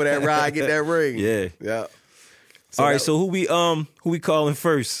 go for that ride, get that ring. Yeah. Yeah. All right, so who we calling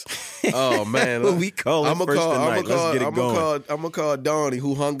first? Oh man, Who we calling first tonight? Let's get it going. I'm gonna call Donnie,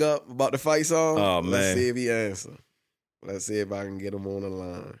 who hung up about the fight song. Oh, man. Let's see if he answer. Let's see if I can get him on the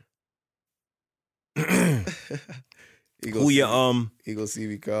line. He Who you He gonna see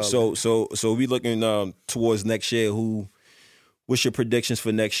me call. So we looking towards next year. What's your predictions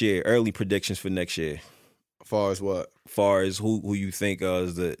for next year? Early predictions for next year. as far as what? Far as who you think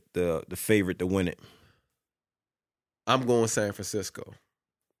is the favorite to win it. I'm going San Francisco.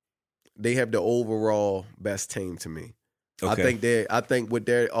 They have the overall best team to me. Okay. I think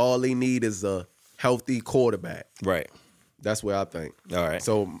all they need is a healthy quarterback. Right. That's what I think. All right.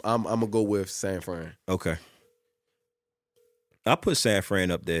 So I'm gonna go with San Fran. Okay. I put San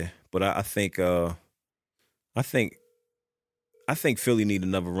Fran up there, but I think Philly need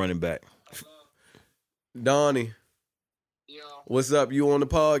another running back. Donnie, Yo, what's up? You on the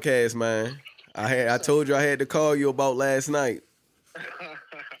podcast, man? I told you I had to call you about last night.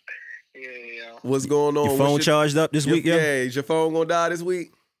 yeah. What's going on? Your phone charged up this week, Yeah, yo? is your phone gonna die this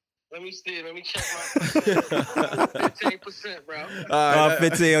week? Let me see. Let me check my 15%, bro. All right,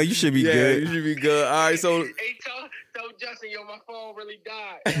 15, you should be yeah, good. you should be good. All right, so Hey, tell Justin, yo, my phone really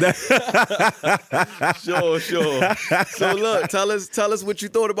died. sure. So look, tell us what you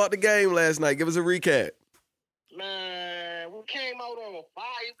thought about the game last night. Give us a recap. Man, we came out on a fire.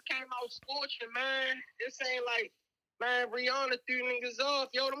 We came out scorching, man. This ain't like, man, Rihanna threw niggas off.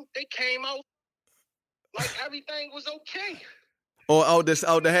 Yo, they came out like everything was okay. Or out the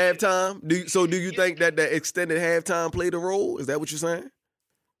halftime? Do you think that the extended halftime played a role? Is that what you're saying?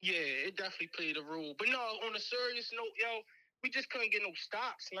 Yeah, it definitely played a role. But no, on a serious note, yo, we just couldn't get no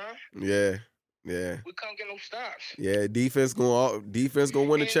stops, man. Yeah. We couldn't get no stops. Yeah, defense gonna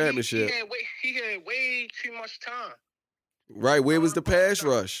win the championship. He had way too much time. Right, where was the pass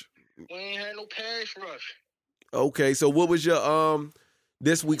rush? We ain't had no pass rush. Okay, so what was your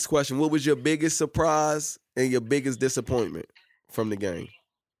this week's question? What was your biggest surprise and your biggest disappointment from the game?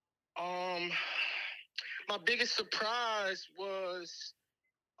 My biggest surprise was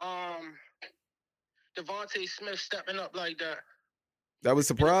Devontae Smith stepping up like that. That was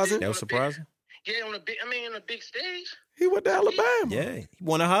surprising? That was surprising. Yeah, on a big stage. He went to Alabama. Yeah, he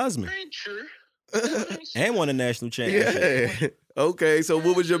won a Heisman That ain't true. and won a national championship. Yeah. Okay, so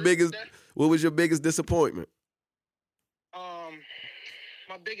what was your biggest disappointment?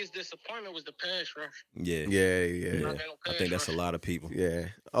 My biggest disappointment was the pass rush. Yeah. Yeah. Not no I pass think that's a rush. lot of people. Yeah.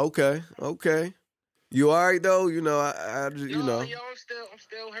 Okay. You all right though? You know, you know, Yo, I'm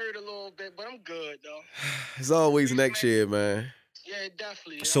still hurt a little bit, but I'm good though. it's always next year, man. Yeah,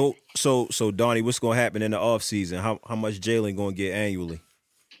 definitely. So Donnie, what's gonna happen in the off season? How much Jalen gonna get annually?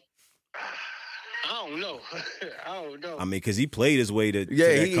 I don't know. I don't know. I mean, because he played his way to Yeah,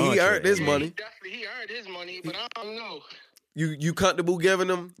 that he contract. earned his money. He earned his money, but I don't know. You comfortable giving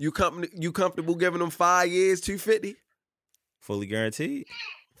him? You comfortable giving him 5 years, 250, Fully guaranteed.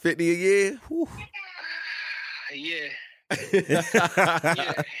 50 a year? Whew. Yeah.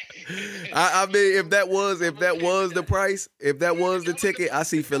 I mean, if that was the price, if that was the ticket, I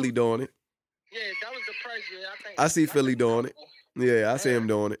see Philly doing it. Yeah, that was the price. Yeah, I see Philly doing it. Yeah, I see him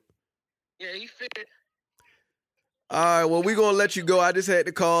doing it. Yeah, he fit. All right, well, we're going to let you go. I just had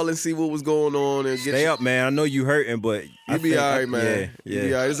to call and see what was going on. And Stay up, man. I know you hurting, but you be all right, man. Yeah. You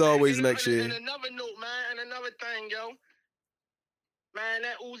be all right. It's always And next year. And another note, man, and another thing, yo. Man,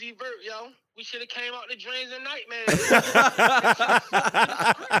 that Uzi Vert, yo. We should have came out the drains at night, man.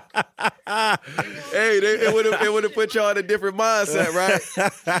 Hey, it would have put y'all in a different mindset, right?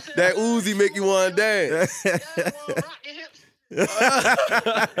 That Uzi make you want to dance.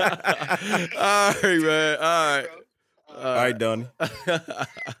 All right, man. All right. All right, Donnie.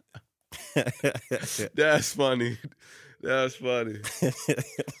 That's funny. That's funny.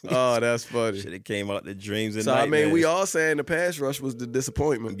 Oh, that's funny. Should have came out the dreams and So, I nightmares. mean, we all saying the pass rush was the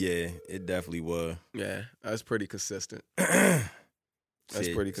disappointment. Yeah, it definitely was. Yeah, that's pretty consistent. That's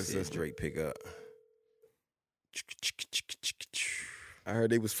pretty consistent. Drake pick up. I heard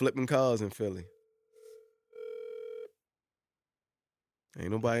they was flipping cars in Philly.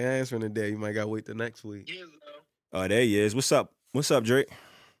 Ain't nobody answering today. You might got to wait till next week. Yes, Oh, there he is. What's up? What's up, Drake?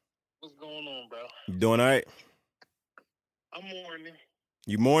 what's going on, bro? You doing all right? I'm mourning.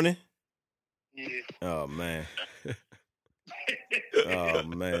 You mourning? Yeah. Oh, man. Oh,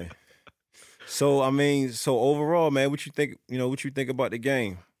 man. So, I mean, overall, man, what you think, what you think about the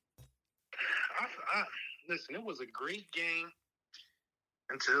game? Listen, it was a great game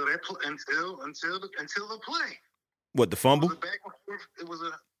until the play. What, the fumble? It was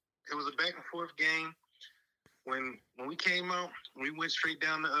a back and forth game. When we came out, we went straight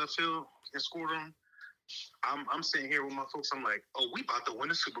down the field and scored them. I'm sitting here with my folks. I'm like, oh, we about to win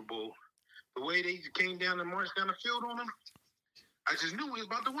the Super Bowl. The way they came down and marched down the field on them, I just knew we was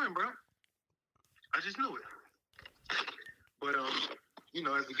about to win, bro. I just knew it. But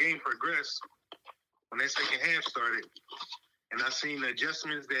as the game progressed, when that second half started, and I seen the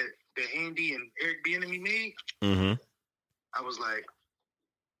adjustments that Andy and Eric Bieniemy made, I was like,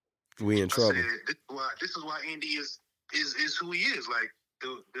 we in trouble. I said, this is why Andy is who he is. Like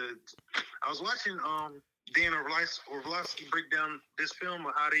I was watching Dan Orlovsky break down this film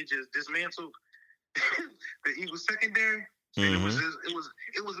of how they just dismantled the Eagles secondary. And it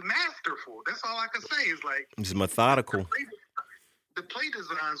was masterful. That's all I can say. Is like It's methodical. The play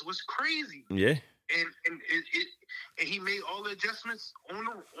designs was crazy. Yeah. And he made all the adjustments on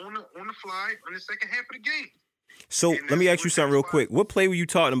the fly on the second half of the game. So let me ask you something real quick. What play were you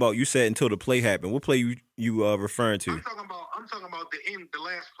talking about? You said until the play happened. What play you referring to? I'm talking about the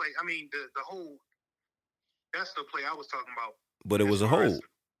last play. I mean the whole. That's the play I was talking about. But it was a hold.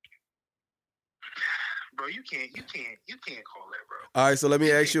 Bro, you can't call that, bro. All right, so let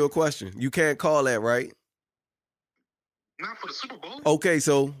me ask you a question. You can't call that, right? Not for the Super Bowl. Okay,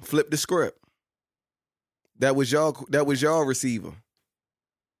 so flip the script. That was y'all receiver.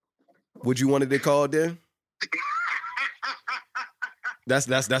 Would you wanted it called then? That's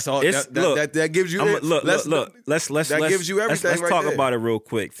all. That gives you. Look. Let's gives you everything. Let's talk about it real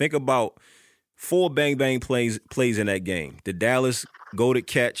quick. Think about 4 bang plays in that game. The Dallas goated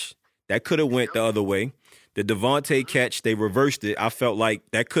catch that could have went the other way. The Devontae catch, they reversed it. I felt like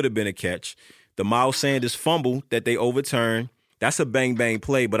that could have been a catch. The Miles Sanders fumble that they overturned, that's a bang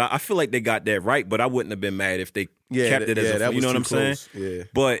play. But I feel like they got that right. But I wouldn't have been mad if they kept it as a. You know what I'm saying? Yeah.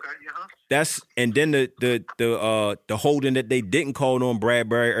 But and then the holding that they didn't call on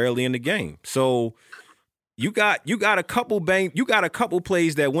Bradbury early in the game. So you got a couple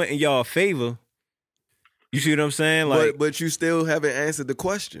plays that went in y'all favor. You see what I'm saying? Like, but you still haven't answered the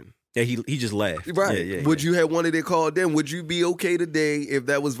question. Yeah, he just laughed. Right. Yeah, Would you have wanted it called then? Would you be okay today if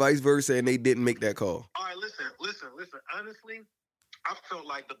that was vice versa and they didn't make that call? All right, listen. Honestly, I felt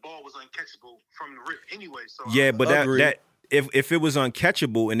like the ball was uncatchable from the rip anyway. So yeah, but that if it was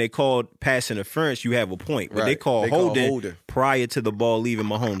uncatchable and they called pass interference, you have a point. But they called holding prior to the ball leaving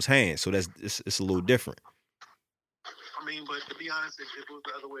Mahomes' hands, so it's a little different. I mean, but to be honest, if it was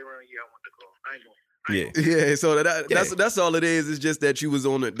the other way around, I want to call. I ain't going. Yeah. So that's all it is. It's just that you was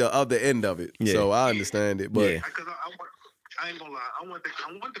on the other end of it. Yeah. So I understand it. But because I ain't gonna lie, I want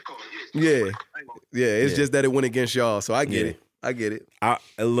the call. Yeah. It's just that it went against y'all. So I get it. I get it. I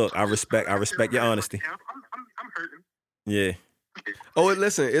respect your honesty. I'm hurting. Yeah. Oh,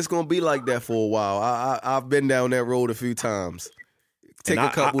 listen, it's gonna be like that for a while. I've been down that road a few times. Take And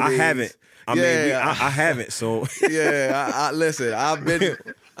a couple I days. haven't. I haven't. So Yeah, I listen. I've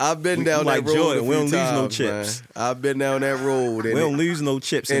been down like that road Jordan, a few we don't lose no times, chips. man. I've been down that road. we don't lose no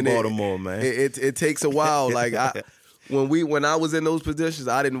chips in Baltimore, man. It takes a while. Like when I was in those positions,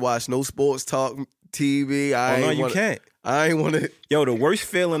 I didn't watch no sports talk TV. You can't. I ain't want to. Yo, the worst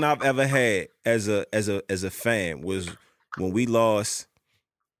feeling I've ever had as a fan was when we lost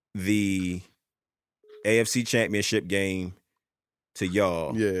the AFC Championship game to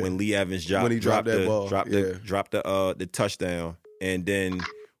y'all. Yeah. When Lee Evans When he dropped that ball. dropped the touchdown, and then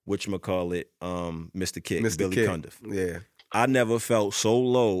whatchamacallit, Mr. Kick, Billy Cundiff. Yeah. I never felt so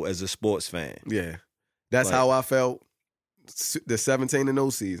low as a sports fan. Yeah. That's Like- how I felt the 17-0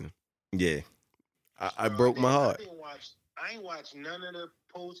 season. Yeah. I broke my heart. I ain't watched none of the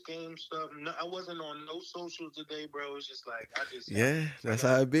post game stuff. No, I wasn't on no socials today, bro. It's just like That's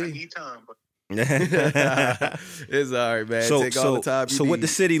how it I be. need time, but It's all right, man. Take all the time you so need. what the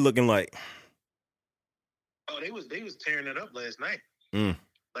city looking like? they was tearing it up last night. Mm.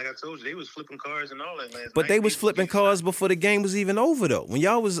 Like I told you, they was flipping cars and all that last night. But they was flipping cars before the game was even over, though. When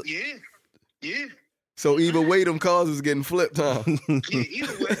y'all was Yeah. So either way, them cars was getting flipped, huh? Yeah,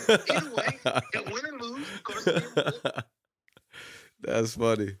 either way, win and lose. Cars getting flipped. That's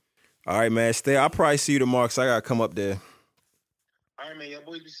funny. all right, man. I'll probably see you tomorrow because I gotta come up there. All right, man. Y'all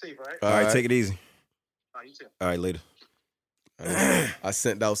boys be safe, all right? All right, take it easy. All right, you too. All right, later. I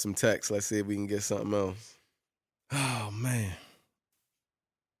sent out some texts. Let's see if we can get something else. Oh man.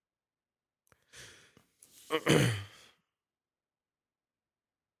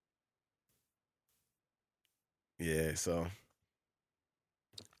 Yeah, so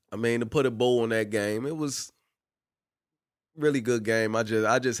I mean, to put a bow on that game, it was really good game. I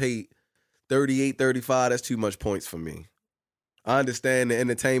just hate 38-35. That's too much points for me. I understand the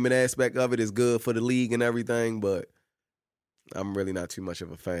entertainment aspect of it is good for the league and everything, but I'm really not too much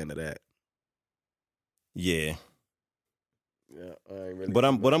of a fan of that. Yeah. Yeah, I ain't really. But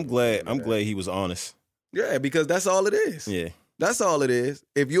I'm too much of a glad fan of that. he was honest. Yeah, because that's all it is. Yeah. That's all it is.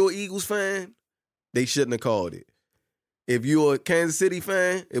 If you're an Eagles fan, they shouldn't have called it. If you're a Kansas City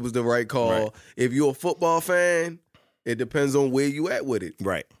fan, it was the right call. Right. If you're a football fan, it depends on where you at with it.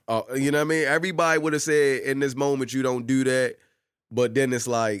 Right. You know what I mean? Everybody would have said in this moment you don't do that, but then it's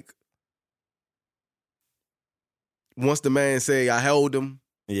like once the man say I held him,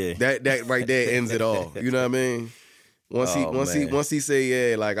 Yeah. that right there ends it all. You know what I mean? Once man. he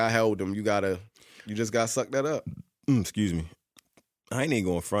say like I held him, you just gotta suck that up. Excuse me. I ain't even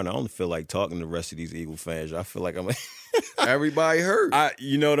going front. I only feel like talking to the rest of these Eagle fans. I feel like I'm. Everybody hurt.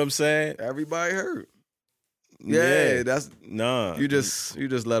 You know what I'm saying? Everybody hurt. Yeah, that's nah. you just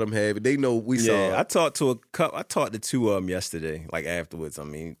let them have it. They know we saw. Yeah, It. I talked to two of them yesterday. Like afterwards, I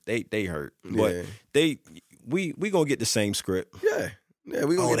mean, they hurt, but Yeah. we gonna get the same script. Yeah,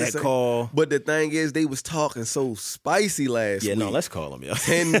 we gonna get that the same. call. But the thing is, they was talking so spicy last Yeah, week. no, let's call them, yo.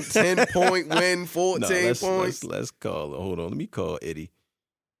 10 point win, 14 points. Let's call him. Hold on, let me call Eddie.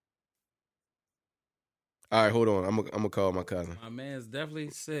 All right, hold on. I'm gonna call my cousin. My man's definitely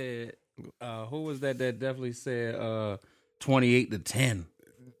said. Who was that definitely said 28-10?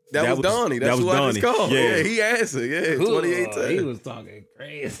 That was Donnie. That's who I just called. Yeah. Yeah, he answered. Yeah, 28-10. He was talking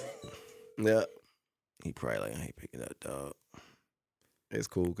crazy. Yeah, He probably like, I ain't picking up, dog. it's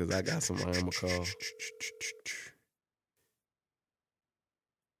cool because I got somebody I'm gonna call.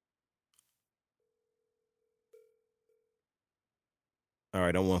 All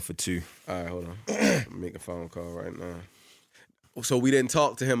right, I'm 1 for 2. All right, hold on. I'm making a phone call right now. So we didn't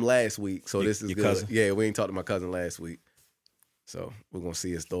talk to him last week. So this is your good. cousin? Yeah, we ain't talked to my cousin last week. So we're gonna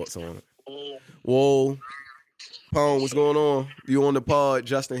see his thoughts on it. Whoa. Pone, what's going on? You on the pod,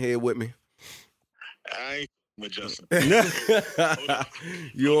 Justin here with me. I ain't with Justin.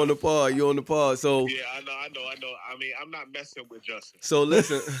 You on the pod. So Yeah, I know. I mean, I'm not messing with Justin. so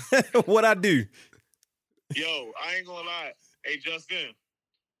listen. What I do? Yo, I ain't gonna lie. Hey, Justin.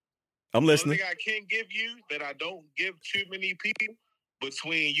 I'm One listening. thing I can't give you that I don't give too many people,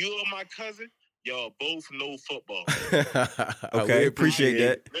 between you and my cousin, y'all both know football. Okay, We appreciate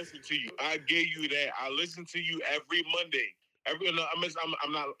that. Listen to you. I give you that. I listen to you every Monday.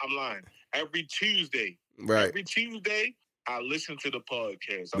 I'm lying. Every Tuesday. Right. Every Tuesday, I listen to the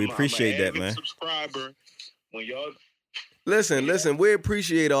podcast. We appreciate that, man. Subscriber. When y'all, Listen, we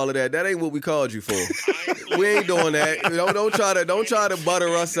appreciate all of that. That ain't what we called you for. We ain't doing that. Don't try to butter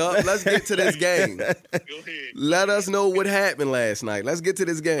us up. Let's get to this game. go ahead. Let us know what happened last night. Let's get to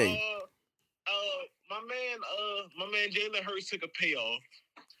this game. My man Jalen Hurts took a payoff.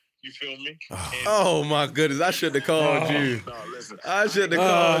 You feel me? Oh my goodness! I should have called you. No, listen. I should have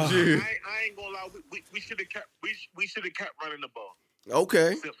called you. I ain't gonna lie. We should have kept. We should have kept running the ball.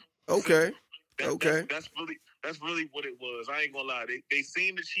 Okay. Simple. Okay. Simple. Okay. That's really what it was. I ain't gonna lie. They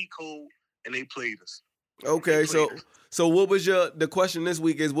seen the cheat code and they played us. Okay. So what was the question this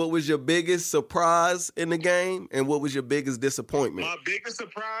week is what was your biggest surprise in the game and what was your biggest disappointment? My biggest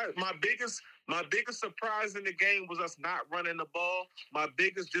surprise in the game was us not running the ball. My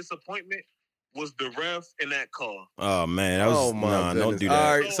biggest disappointment was the ref in that call. Oh man, that was don't do that.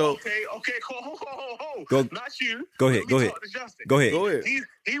 All right, so okay, hold. Go, not you. Go ahead. Go ahead. Go ahead.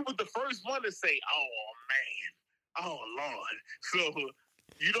 He was the first one to say, "Oh man, oh Lord." So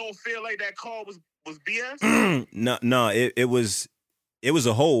you don't feel like that call was BS? No, it was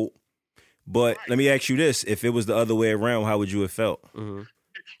a hold. But let me ask you this: if it was the other way around, how would you have felt? Mm-hmm.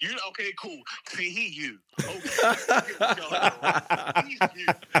 Okay, cool. See, he you. Okay.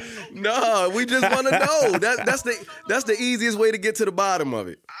 No, we just want to know. That's the easiest way to get to the bottom of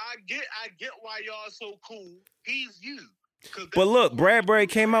it. I get why y'all so cool. He's you. But look, Bradbury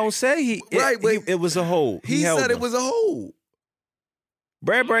came out and said it was a hold. He said it was a hold.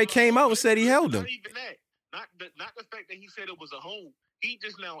 Bradbury came out and said he held him. Not even that. Not the fact that he said it was a hold. He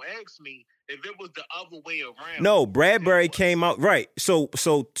just now asked me if it was the other way around. No, Bradbury came out right. So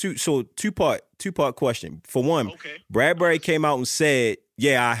two part question. For one, Bradbury came out and said,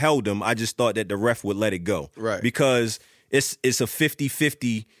 "Yeah, I held him. I just thought that the ref would let it go." Right. Because it's a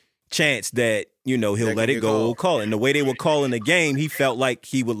 50-50 chance that, he'll let it go or call it. And the way they were calling the game, he felt like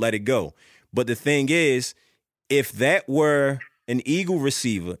he would let it go. But the thing is, if that were an Eagle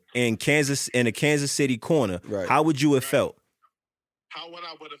receiver in a Kansas City corner, how would you have felt? How would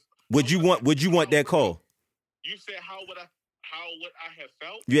I would have? Would you want that call? You said how would I have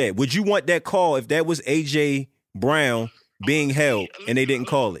felt? Yeah. Would you want that call if that was AJ Brown being held and they didn't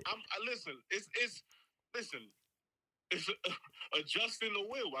call it? Listen, it's adjusting the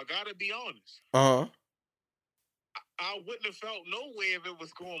will. I gotta be honest. I wouldn't have felt no way if it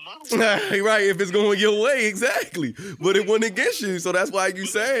was going my way. Right, if it's going your way, exactly. But it went against you, so that's why you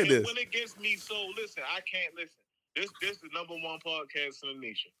saying this. It went against me, so listen, I can't listen. This is the number one podcast in the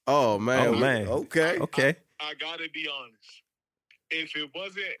nation. Oh man. Okay. I gotta be honest. If it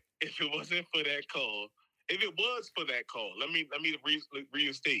wasn't for that call, let me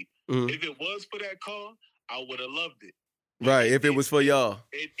reinstate. Mm-hmm. If it was for that call, I would have loved it. Right, if it was for y'all.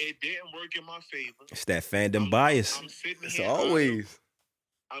 It didn't work in my favor. It's that fandom bias. I'm sitting it's here always.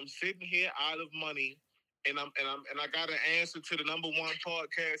 I'm sitting here out of money. And I got an answer to the number one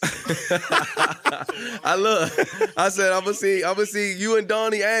podcast. I said I'm gonna see you and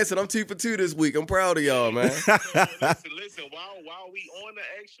Donnie answer. I'm 2 for 2 this week. I'm proud of y'all, man. Listen. While we on the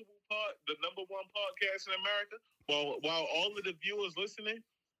actual part, the number one podcast in America, while all of the viewers listening,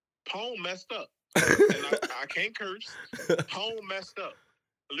 Pone messed up, and I can't curse. Pone messed up.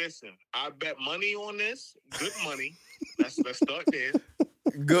 Listen, I bet money on this. Good money. Let's start there.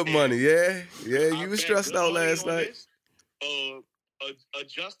 Good money, yeah. You was stressed out last night.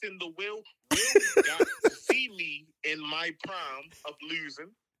 Adjusting the will got to see me in my prime of losing.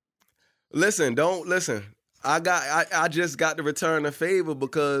 Listen. I just got to return a favor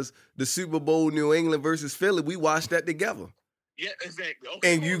because the Super Bowl New England versus Philly, we watched that together. Yeah, exactly.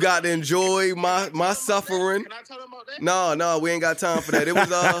 Okay, and you got to enjoy my suffering. Can I tell them about that? No, we ain't got time for that. It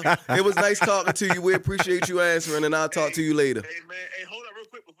was nice talking to you. We appreciate you answering, and I'll talk to you later. Hey man, hold up real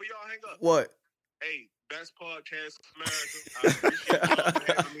quick before y'all hang up. What? Hey, best podcast in America. I appreciate y'all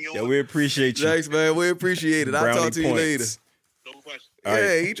for having me on. Yeah, we appreciate you. Thanks, man. We appreciate it. I'll talk to you later. No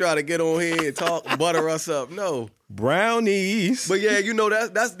question. He try to get on here and talk, butter us up. No. Brownies. But yeah,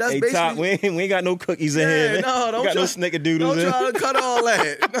 that's hey, basically. Top, we ain't got no cookies in here, man. No, don't got no snickerdoodles. Don't try to cut all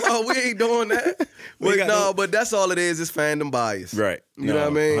that. No, we ain't doing that. But that's all it is fandom bias. Right. You know what I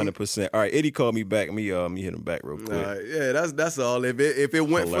mean? 100%. All right, Eddie called me back. Let me hit him back real quick. All right, yeah, that's all. If it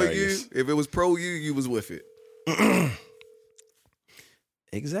went Hilarious. For you, if it was pro you was with it.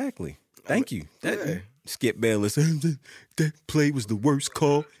 Exactly. Thank you. Skip Bayless. That play was the worst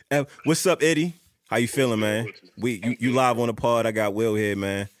call ever. What's up, Eddie? How you feeling, man? You live on the pod. I got Will here,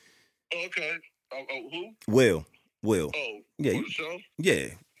 man. Okay. Who? Will. Oh, yeah. On the show? Yeah.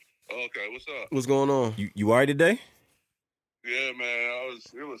 Okay. What's up? What's going on? You all right today? Yeah, man.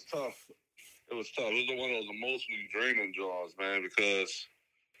 It was tough. It was one of those emotionally draining draws, man, because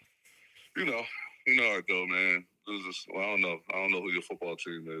you know how it go, man. I don't know who your football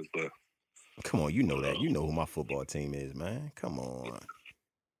team is, but come on, you know that. You know who my football team is, man. Come on.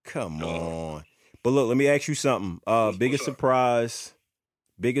 But look, let me ask you something. Biggest surprise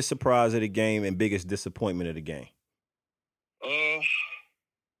of the game and biggest disappointment of the game.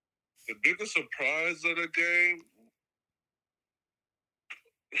 biggest surprise of the game.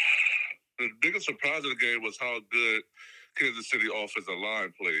 The biggest surprise of the game was how good Kansas City offensive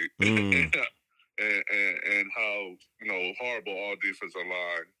line played, and how horrible our defensive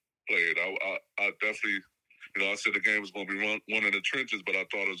line played. I definitely, I said the game was going to be one in the trenches, but I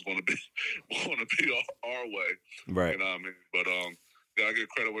thought it was going to be our way. Right. You know what I mean? But gotta give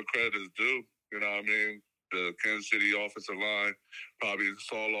credit where credit is due. You know what I mean? The Kansas City offensive line probably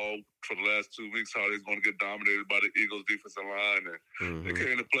saw all for the last 2 weeks how they're going to get dominated by the Eagles defensive line, and they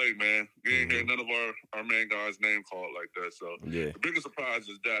came to play, man. We ain't hear none of our main guys' name called like that. So the biggest surprise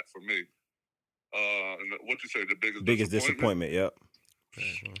is that for me. And what you say, the biggest disappointment? Yep.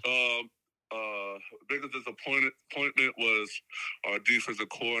 Biggest disappointment was our defensive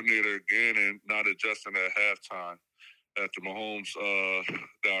coordinator again and not adjusting at halftime after Mahomes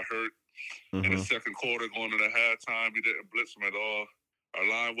got hurt. In the second quarter, going into halftime, we didn't blitz him at all. Our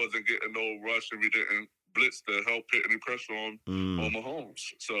line wasn't getting no rush, and we didn't blitz to help put any pressure on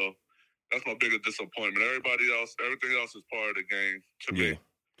Mahomes. So that's my biggest disappointment. Everything else is part of the game to me.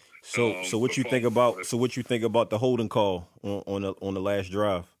 So what you think about? So what you think about the holding call on the last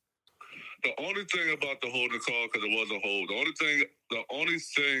drive? The only thing about the holding call, because it was a hold. The only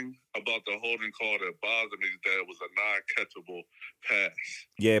thing about the holding call that bothered me is that it was a non-catchable pass.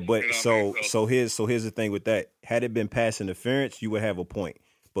 Yeah, but so here's the thing with that. Had it been pass interference, you would have a point.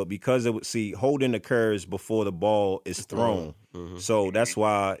 But because holding occurs before the ball is thrown, so that's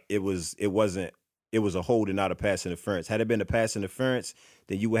why it was a hold and not a pass interference. Had it been a pass interference,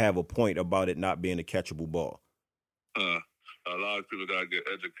 then you would have a point about it not being a catchable ball. A lot of people gotta get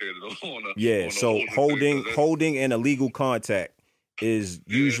educated on holding and illegal contact is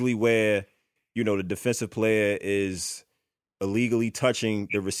usually where the defensive player is illegally touching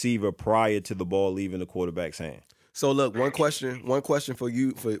the receiver prior to the ball leaving the quarterback's hand. So look, one question for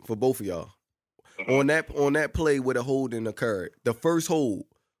you for both of y'all. On that play where the holding occurred, the first hold,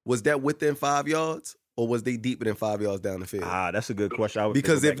 was that within 5 yards or was they deeper than 5 yards down the field? That's a good question.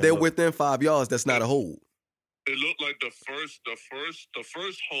 Because if they're within 5 yards, that's not a hold. It looked like the first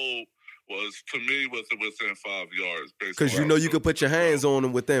hold was, to me, within 5 yards. Because you could put your hands on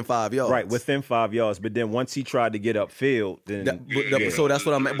him within 5 yards. Right, within 5 yards. But then once he tried to get upfield, then so that's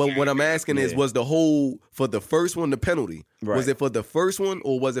what I'm. But what I'm asking is, was the hold for the first one the penalty? Right. Was it for the first one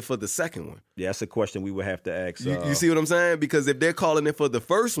or was it for the second one? Yeah, that's a question we would have to ask. You see what I'm saying? Because if they're calling it for the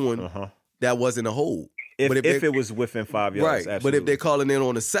first one, that wasn't a hold. If it was within 5 yards, right? Absolutely. But if they're calling it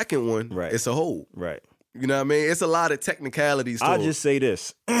on the second one, it's a hold. Right. You know what I mean? It's a lot of technicalities. I'll just say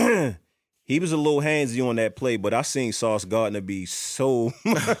this. He was a little handsy on that play, but I seen Sauce Gardner be so.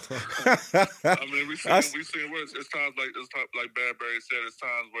 I mean, we seen worse. It's times like Badberry said. It's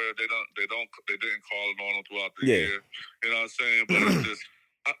times where they didn't call it on him throughout the year. You know what I'm saying? But it's just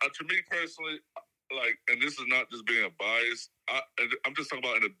to me personally, and this is not just being biased. I'm just talking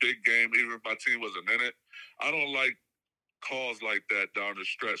about in a big game. Even if my team wasn't in it, I don't like calls like that down the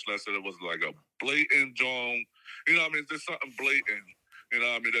stretch unless it was like a blatant John. You know what I mean? There's something blatant. You know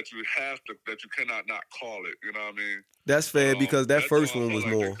what I mean? That you cannot not call it. You know what I mean? That's fair because that first one was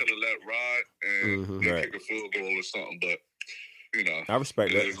more. Could have let ride and kick a field goal or something, but I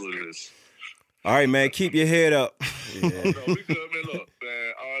respect that. It is what it is. All right, man. Keep your head up. Yeah. No, we good, man. Look,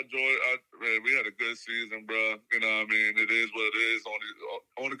 man. Man, we had a good season, bro. You know what I mean? It is what it is.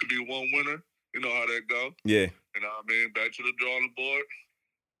 Only could be one winner. You know how that go. Yeah. You know what I mean? Back to the drawing board.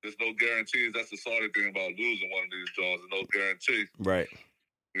 There's no guarantees. That's the sorry thing about losing one of these draws. There's no guarantee. Right.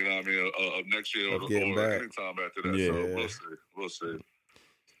 You know what I mean? Of next year or any time after that. Yeah. So we'll see.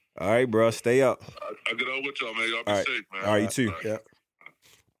 All right, bro. Stay up. I get on with y'all, man. Y'all be safe, man. All right, you too. Yeah.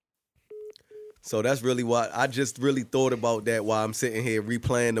 So that's really what I just really thought about that while I'm sitting here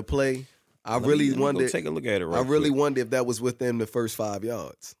replaying the play. I really wonder. Take a look at it. I really wonder if that was within the first 5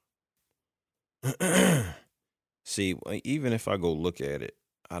 yards. See, even if I go look at it,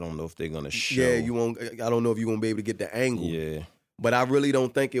 I don't know if they're gonna show. Yeah, you won't. I don't know if you're gonna be able to get the angle. Yeah, but I really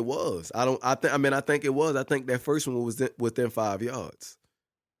don't think it was. I think it was. I think that first one was within 5 yards.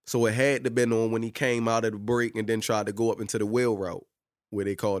 So it had to been on when he came out of the break and then tried to go up into the wheel route where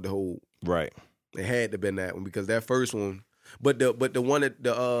they called the hold. Right. It had to been that one because that first one. But the one that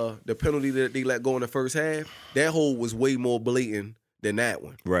the penalty that they let go in the first half, that hold was way more blatant than that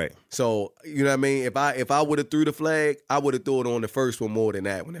one. Right. So, you know what I mean? If I would have threw the flag, I would have threw it on the first one more than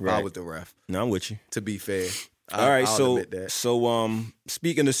that one if I was the ref. No, I'm with you. To be fair. All right, so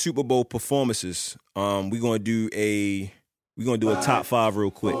speaking of Super Bowl performances, we're gonna do a top 5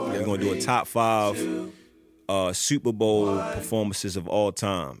 real quick. We're gonna do a top 5 Super Bowl performances of all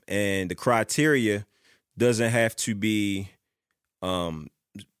time. And the criteria doesn't have to be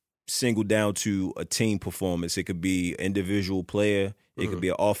singled down to a team performance. It could be individual player. It could be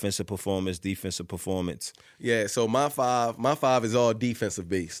an offensive performance, defensive performance. Yeah, so my five is all defensive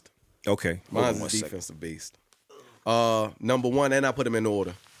based. Okay. Mine's is defensive based. Number one, and I put them in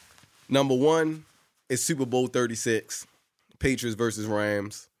order. Number one is Super Bowl 36, Patriots versus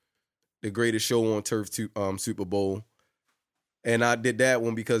Rams, the greatest show on turf Super Bowl. And I did that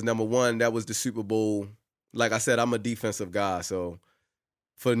one because, number one, that was the Super Bowl. Like I said, I'm a defensive guy, so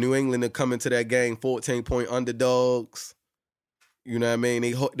for New England to come into that game 14-point underdogs, you know what I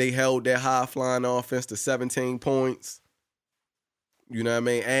mean? They held their high-flying offense to 17 points. You know what I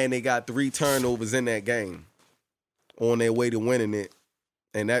mean? And they got 3 turnovers in that game on their way to winning it.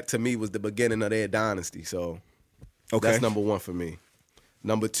 And that, to me, was the beginning of their dynasty. So that's number one for me.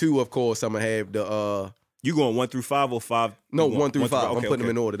 Number two, of course, I'm going to have the... You going 1 through 5 or 5? No, 1 through 5. Okay, I'm putting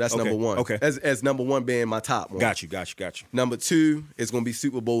them in order. That's number one. Okay. As number one being my top one. Got you. Number two is going to be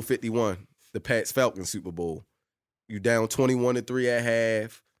Super Bowl 51, the Pats-Falcons Super Bowl. You down 21-3 at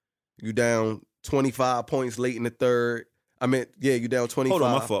half. You down 25 points late in the third. You down 25. Hold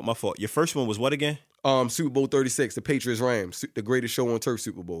on, my fault. Your first one was what again? Super Bowl 36, the Patriots-Rams, the greatest show on turf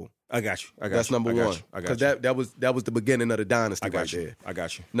Super Bowl. I got you. That's number one. Because that was the beginning of the dynasty there. I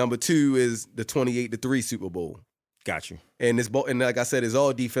got you. Number two is the 28-3 Super Bowl. Got you. And like I said, it's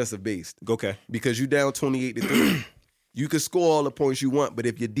all defensive based. Okay. Because you down 28-3. You can score all the points you want, but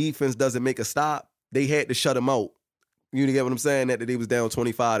if your defense doesn't make a stop, they had to shut them out. You get what I'm saying? That they was down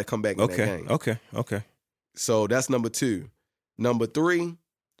 25 to come back in that game. Okay. So that's number two. Number three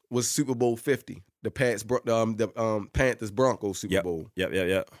was Super Bowl 50, the Panthers Broncos Super Bowl.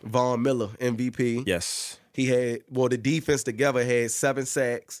 Yep. Von Miller, MVP. Yes. He had, the defense together had 7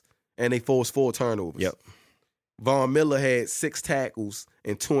 sacks and they forced 4 turnovers. Yep. Von Miller had 6 tackles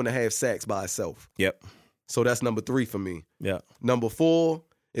and 2.5 sacks by himself. Yep. So that's number 3 for me. Yeah. Number 4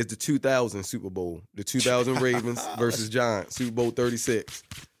 is the 2000 Super Bowl. The 2000 Ravens versus Giants, Super Bowl 36.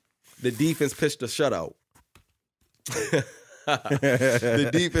 The defense pitched a shutout. The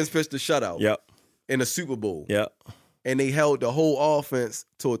defense pitched a shutout. Yep. In the Super Bowl. Yep. And they held the whole offense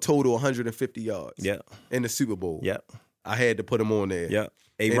to a total 150 yards. Yep. In the Super Bowl. Yep. I had to put them on there. Yep.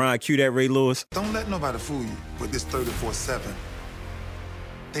 Hey, Ryan, cue that Ray Lewis. Don't let nobody fool you with this 34-7.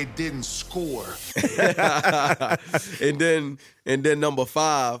 They didn't score. and then number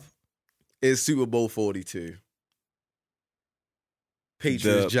 5 is Super Bowl 42.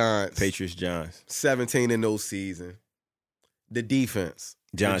 Patriots-Giants. 17 in those season. The defense.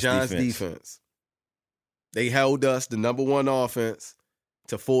 Giants defense. They held us, the number 1 offense,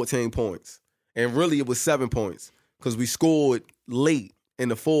 to 14 points. And really it was 7 points because we scored late in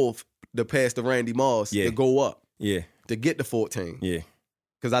the fourth to pass to Randy Moss to go up. Yeah. To get to 14. Yeah.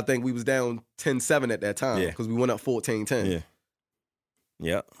 Because I think we was down 10-7 at that time because we went up 14-10. Yeah.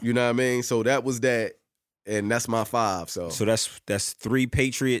 Yep. You know what I mean? So that was that, and that's my 5. So that's 3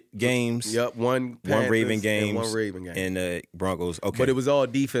 Patriot games. Yep, one Raven game, and 1 Raven game, and the Broncos. Okay, but it was all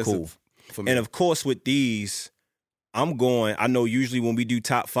defensive for me. And of course, with these, I know usually when we do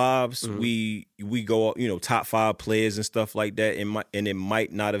top 5s, we go top 5 players and stuff like that, and it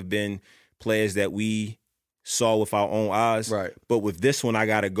might not have been players that we saw with our own eyes, right? But with this one, I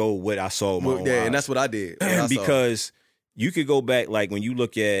got to go with what I saw with my own eyes. And that's what I did because you could go back, like when you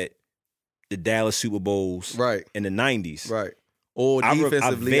look at the Dallas Super Bowls, right, in the 90s, right. Or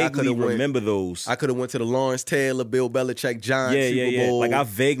defensively, I vaguely remember those. I could have went to the Lawrence Taylor, Bill Belichick, Giants Super Bowl. Like I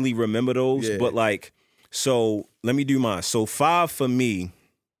vaguely remember those, but like, so let me do mine. So 5 for me.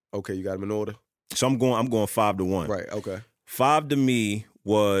 Okay, you got them in order. So I'm going 5-1. Right. Okay. 5 to me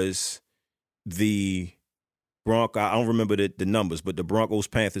was the Broncos. I don't remember the numbers, but the Broncos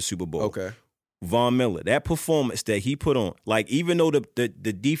Panthers Super Bowl. Okay. Von Miller, that performance that he put on, like even though the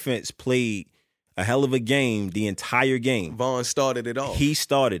defense played a hell of a game the entire game, Von started it off. He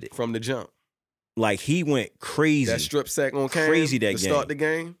started it from the jump. Like he went crazy. That strip sack on Cam crazy that to game. Start the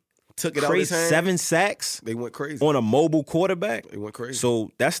game. Took it out of his hand. 7 sacks. They went crazy on a mobile quarterback. They went crazy. So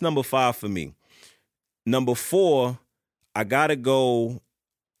that's number 5 for me. Number 4, I gotta go.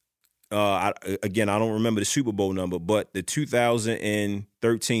 I don't remember the Super Bowl number, but the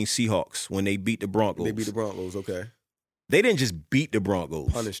 2013 Seahawks when they beat the Broncos. They beat the Broncos, okay. They didn't just beat the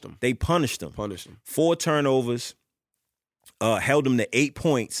Broncos. Punished them. They punished them. 4 turnovers, held them to 8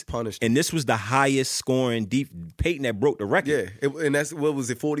 points. Punished them. And this was the highest scoring Peyton that broke the record. Yeah, and that's, what was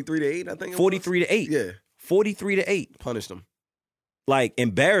it, 43-8, I think it 43-8. Yeah. 43-8. Punished them. Like,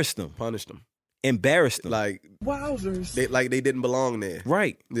 embarrassed them. Punished them. Embarrassed them. Like, wowzers. They didn't belong there.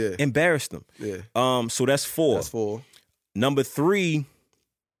 Right. Yeah. Embarrassed them. Yeah. So that's 4. That's 4. Number 3,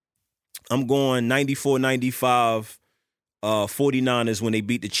 I'm going 94-95 49ers when they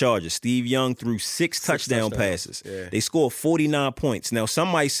beat the Chargers. Steve Young threw six touchdown passes. Yeah. They scored 49 points. Now, some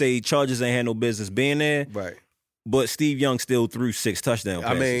might say Chargers ain't had no business being there. Right. But Steve Young still threw six touchdown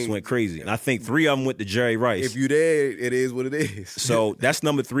passes. I mean, went crazy. And I think 3 of them went to Jerry Rice. If you there, it is what it is. So that's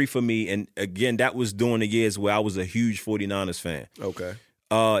number 3 for me. And again, that was during the years where I was a huge 49ers fan. Okay.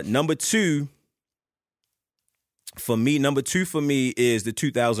 Number two for me is the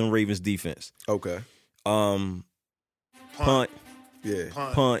 2000 Ravens defense. Okay. Punt. Yeah.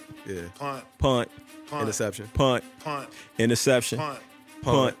 Punt. Yeah. Punt. Interception. Punt. Interception.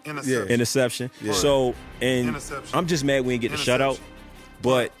 Punt. Interception. Yeah. So, and I'm just mad we didn't get the shutout.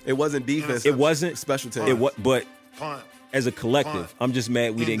 But it wasn't defense. It wasn't special teams. But as a collective, I'm just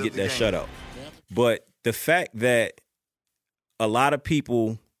mad we didn't get that shutout. But the fact that a lot of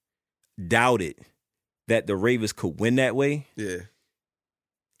people doubted that the Ravens could win that way,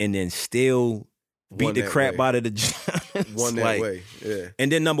 and then still beat the crap out of the Giants. Won that way, yeah.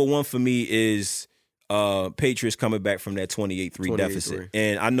 And then number 1 for me is Patriots coming back from that 28-3 deficit.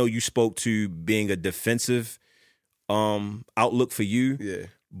 And I know you spoke to being a defensive outlook for you. Yeah.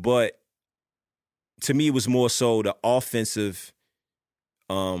 But to me, it was more so the offensive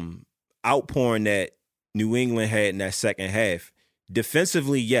outpouring that New England had in that second half.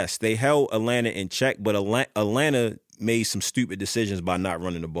 Defensively, yes, they held Atlanta in check, but Atlanta made some stupid decisions by not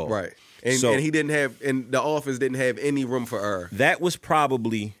running the ball. Right. And the offense didn't have any room for error. That was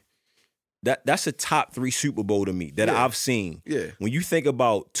probably that's a top 3 Super Bowl to me that I've seen. Yeah. When you think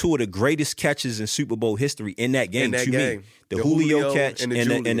about 2 of the greatest catches in Super Bowl history in that game, me, the Julio catch and the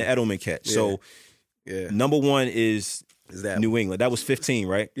Edelman catch. Yeah. So number 1 is that New England. That was 15,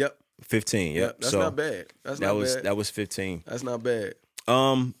 right? Yep. 15. Yep. That's not bad. That was 15. That's not bad.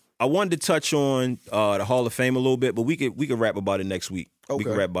 I wanted to touch on the Hall of Fame a little bit, but we could rap about it next week. Okay. We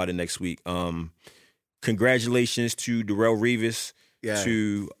could rap about it next week. Congratulations to Darrelle Revis,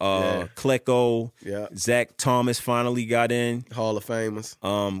 to Klecko. Yeah. Zach Thomas finally got in. Hall of Famers.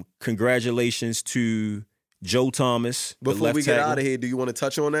 Congratulations to Joe Thomas. Before we get out of here, do you want to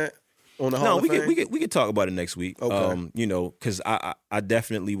touch on that? On the Hall of Fame? we could talk about it next week. Okay. Because I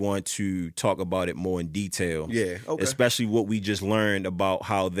definitely want to talk about it more in detail. Yeah. Okay. Especially what we just learned about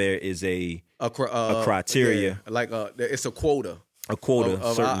how there is a criteria. Yeah, like it's a quota. A quota.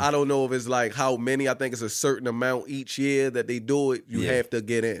 I don't know if it's like how many. I think it's a certain amount each year that they do it. You have to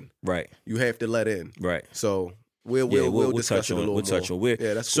get in. Right. You have to let in. Right. So we'll discuss it a little more. Touch on it.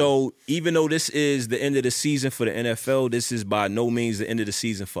 Yeah, that's cool. So even though this is the end of the season for the NFL, this is by no means the end of the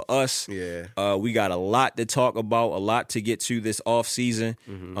season for us. Yeah. We got a lot to talk about, a lot to get to this off season.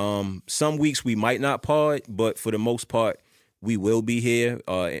 Mm-hmm. Some weeks we might not pod, but for the most part, we will be here.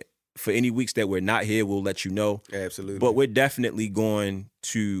 For any weeks that we're not here, we'll let you know. Absolutely. But we're definitely going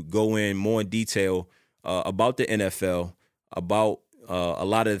to go in more in detail about the NFL, about a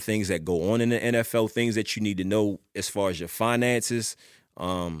lot of the things that go on in the NFL, things that you need to know as far as your finances,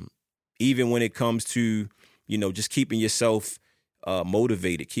 even when it comes to, just keeping yourself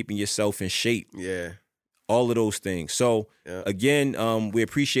motivated, keeping yourself in shape. Yeah. All of those things. So, again, we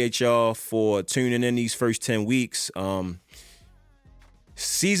appreciate y'all for tuning in these first 10 weeks.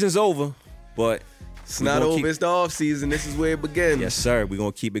 Season's over, but it's not over. It's the off season. This is where it begins. Yes, sir. We're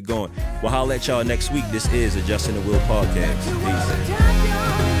going to keep it going. We'll holler at y'all next week. This is Adjusting the Wheel Podcast. Peace.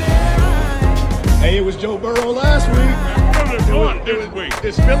 Hey, it was Joe Burrow last week.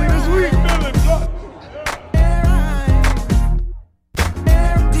 It's Philly this week.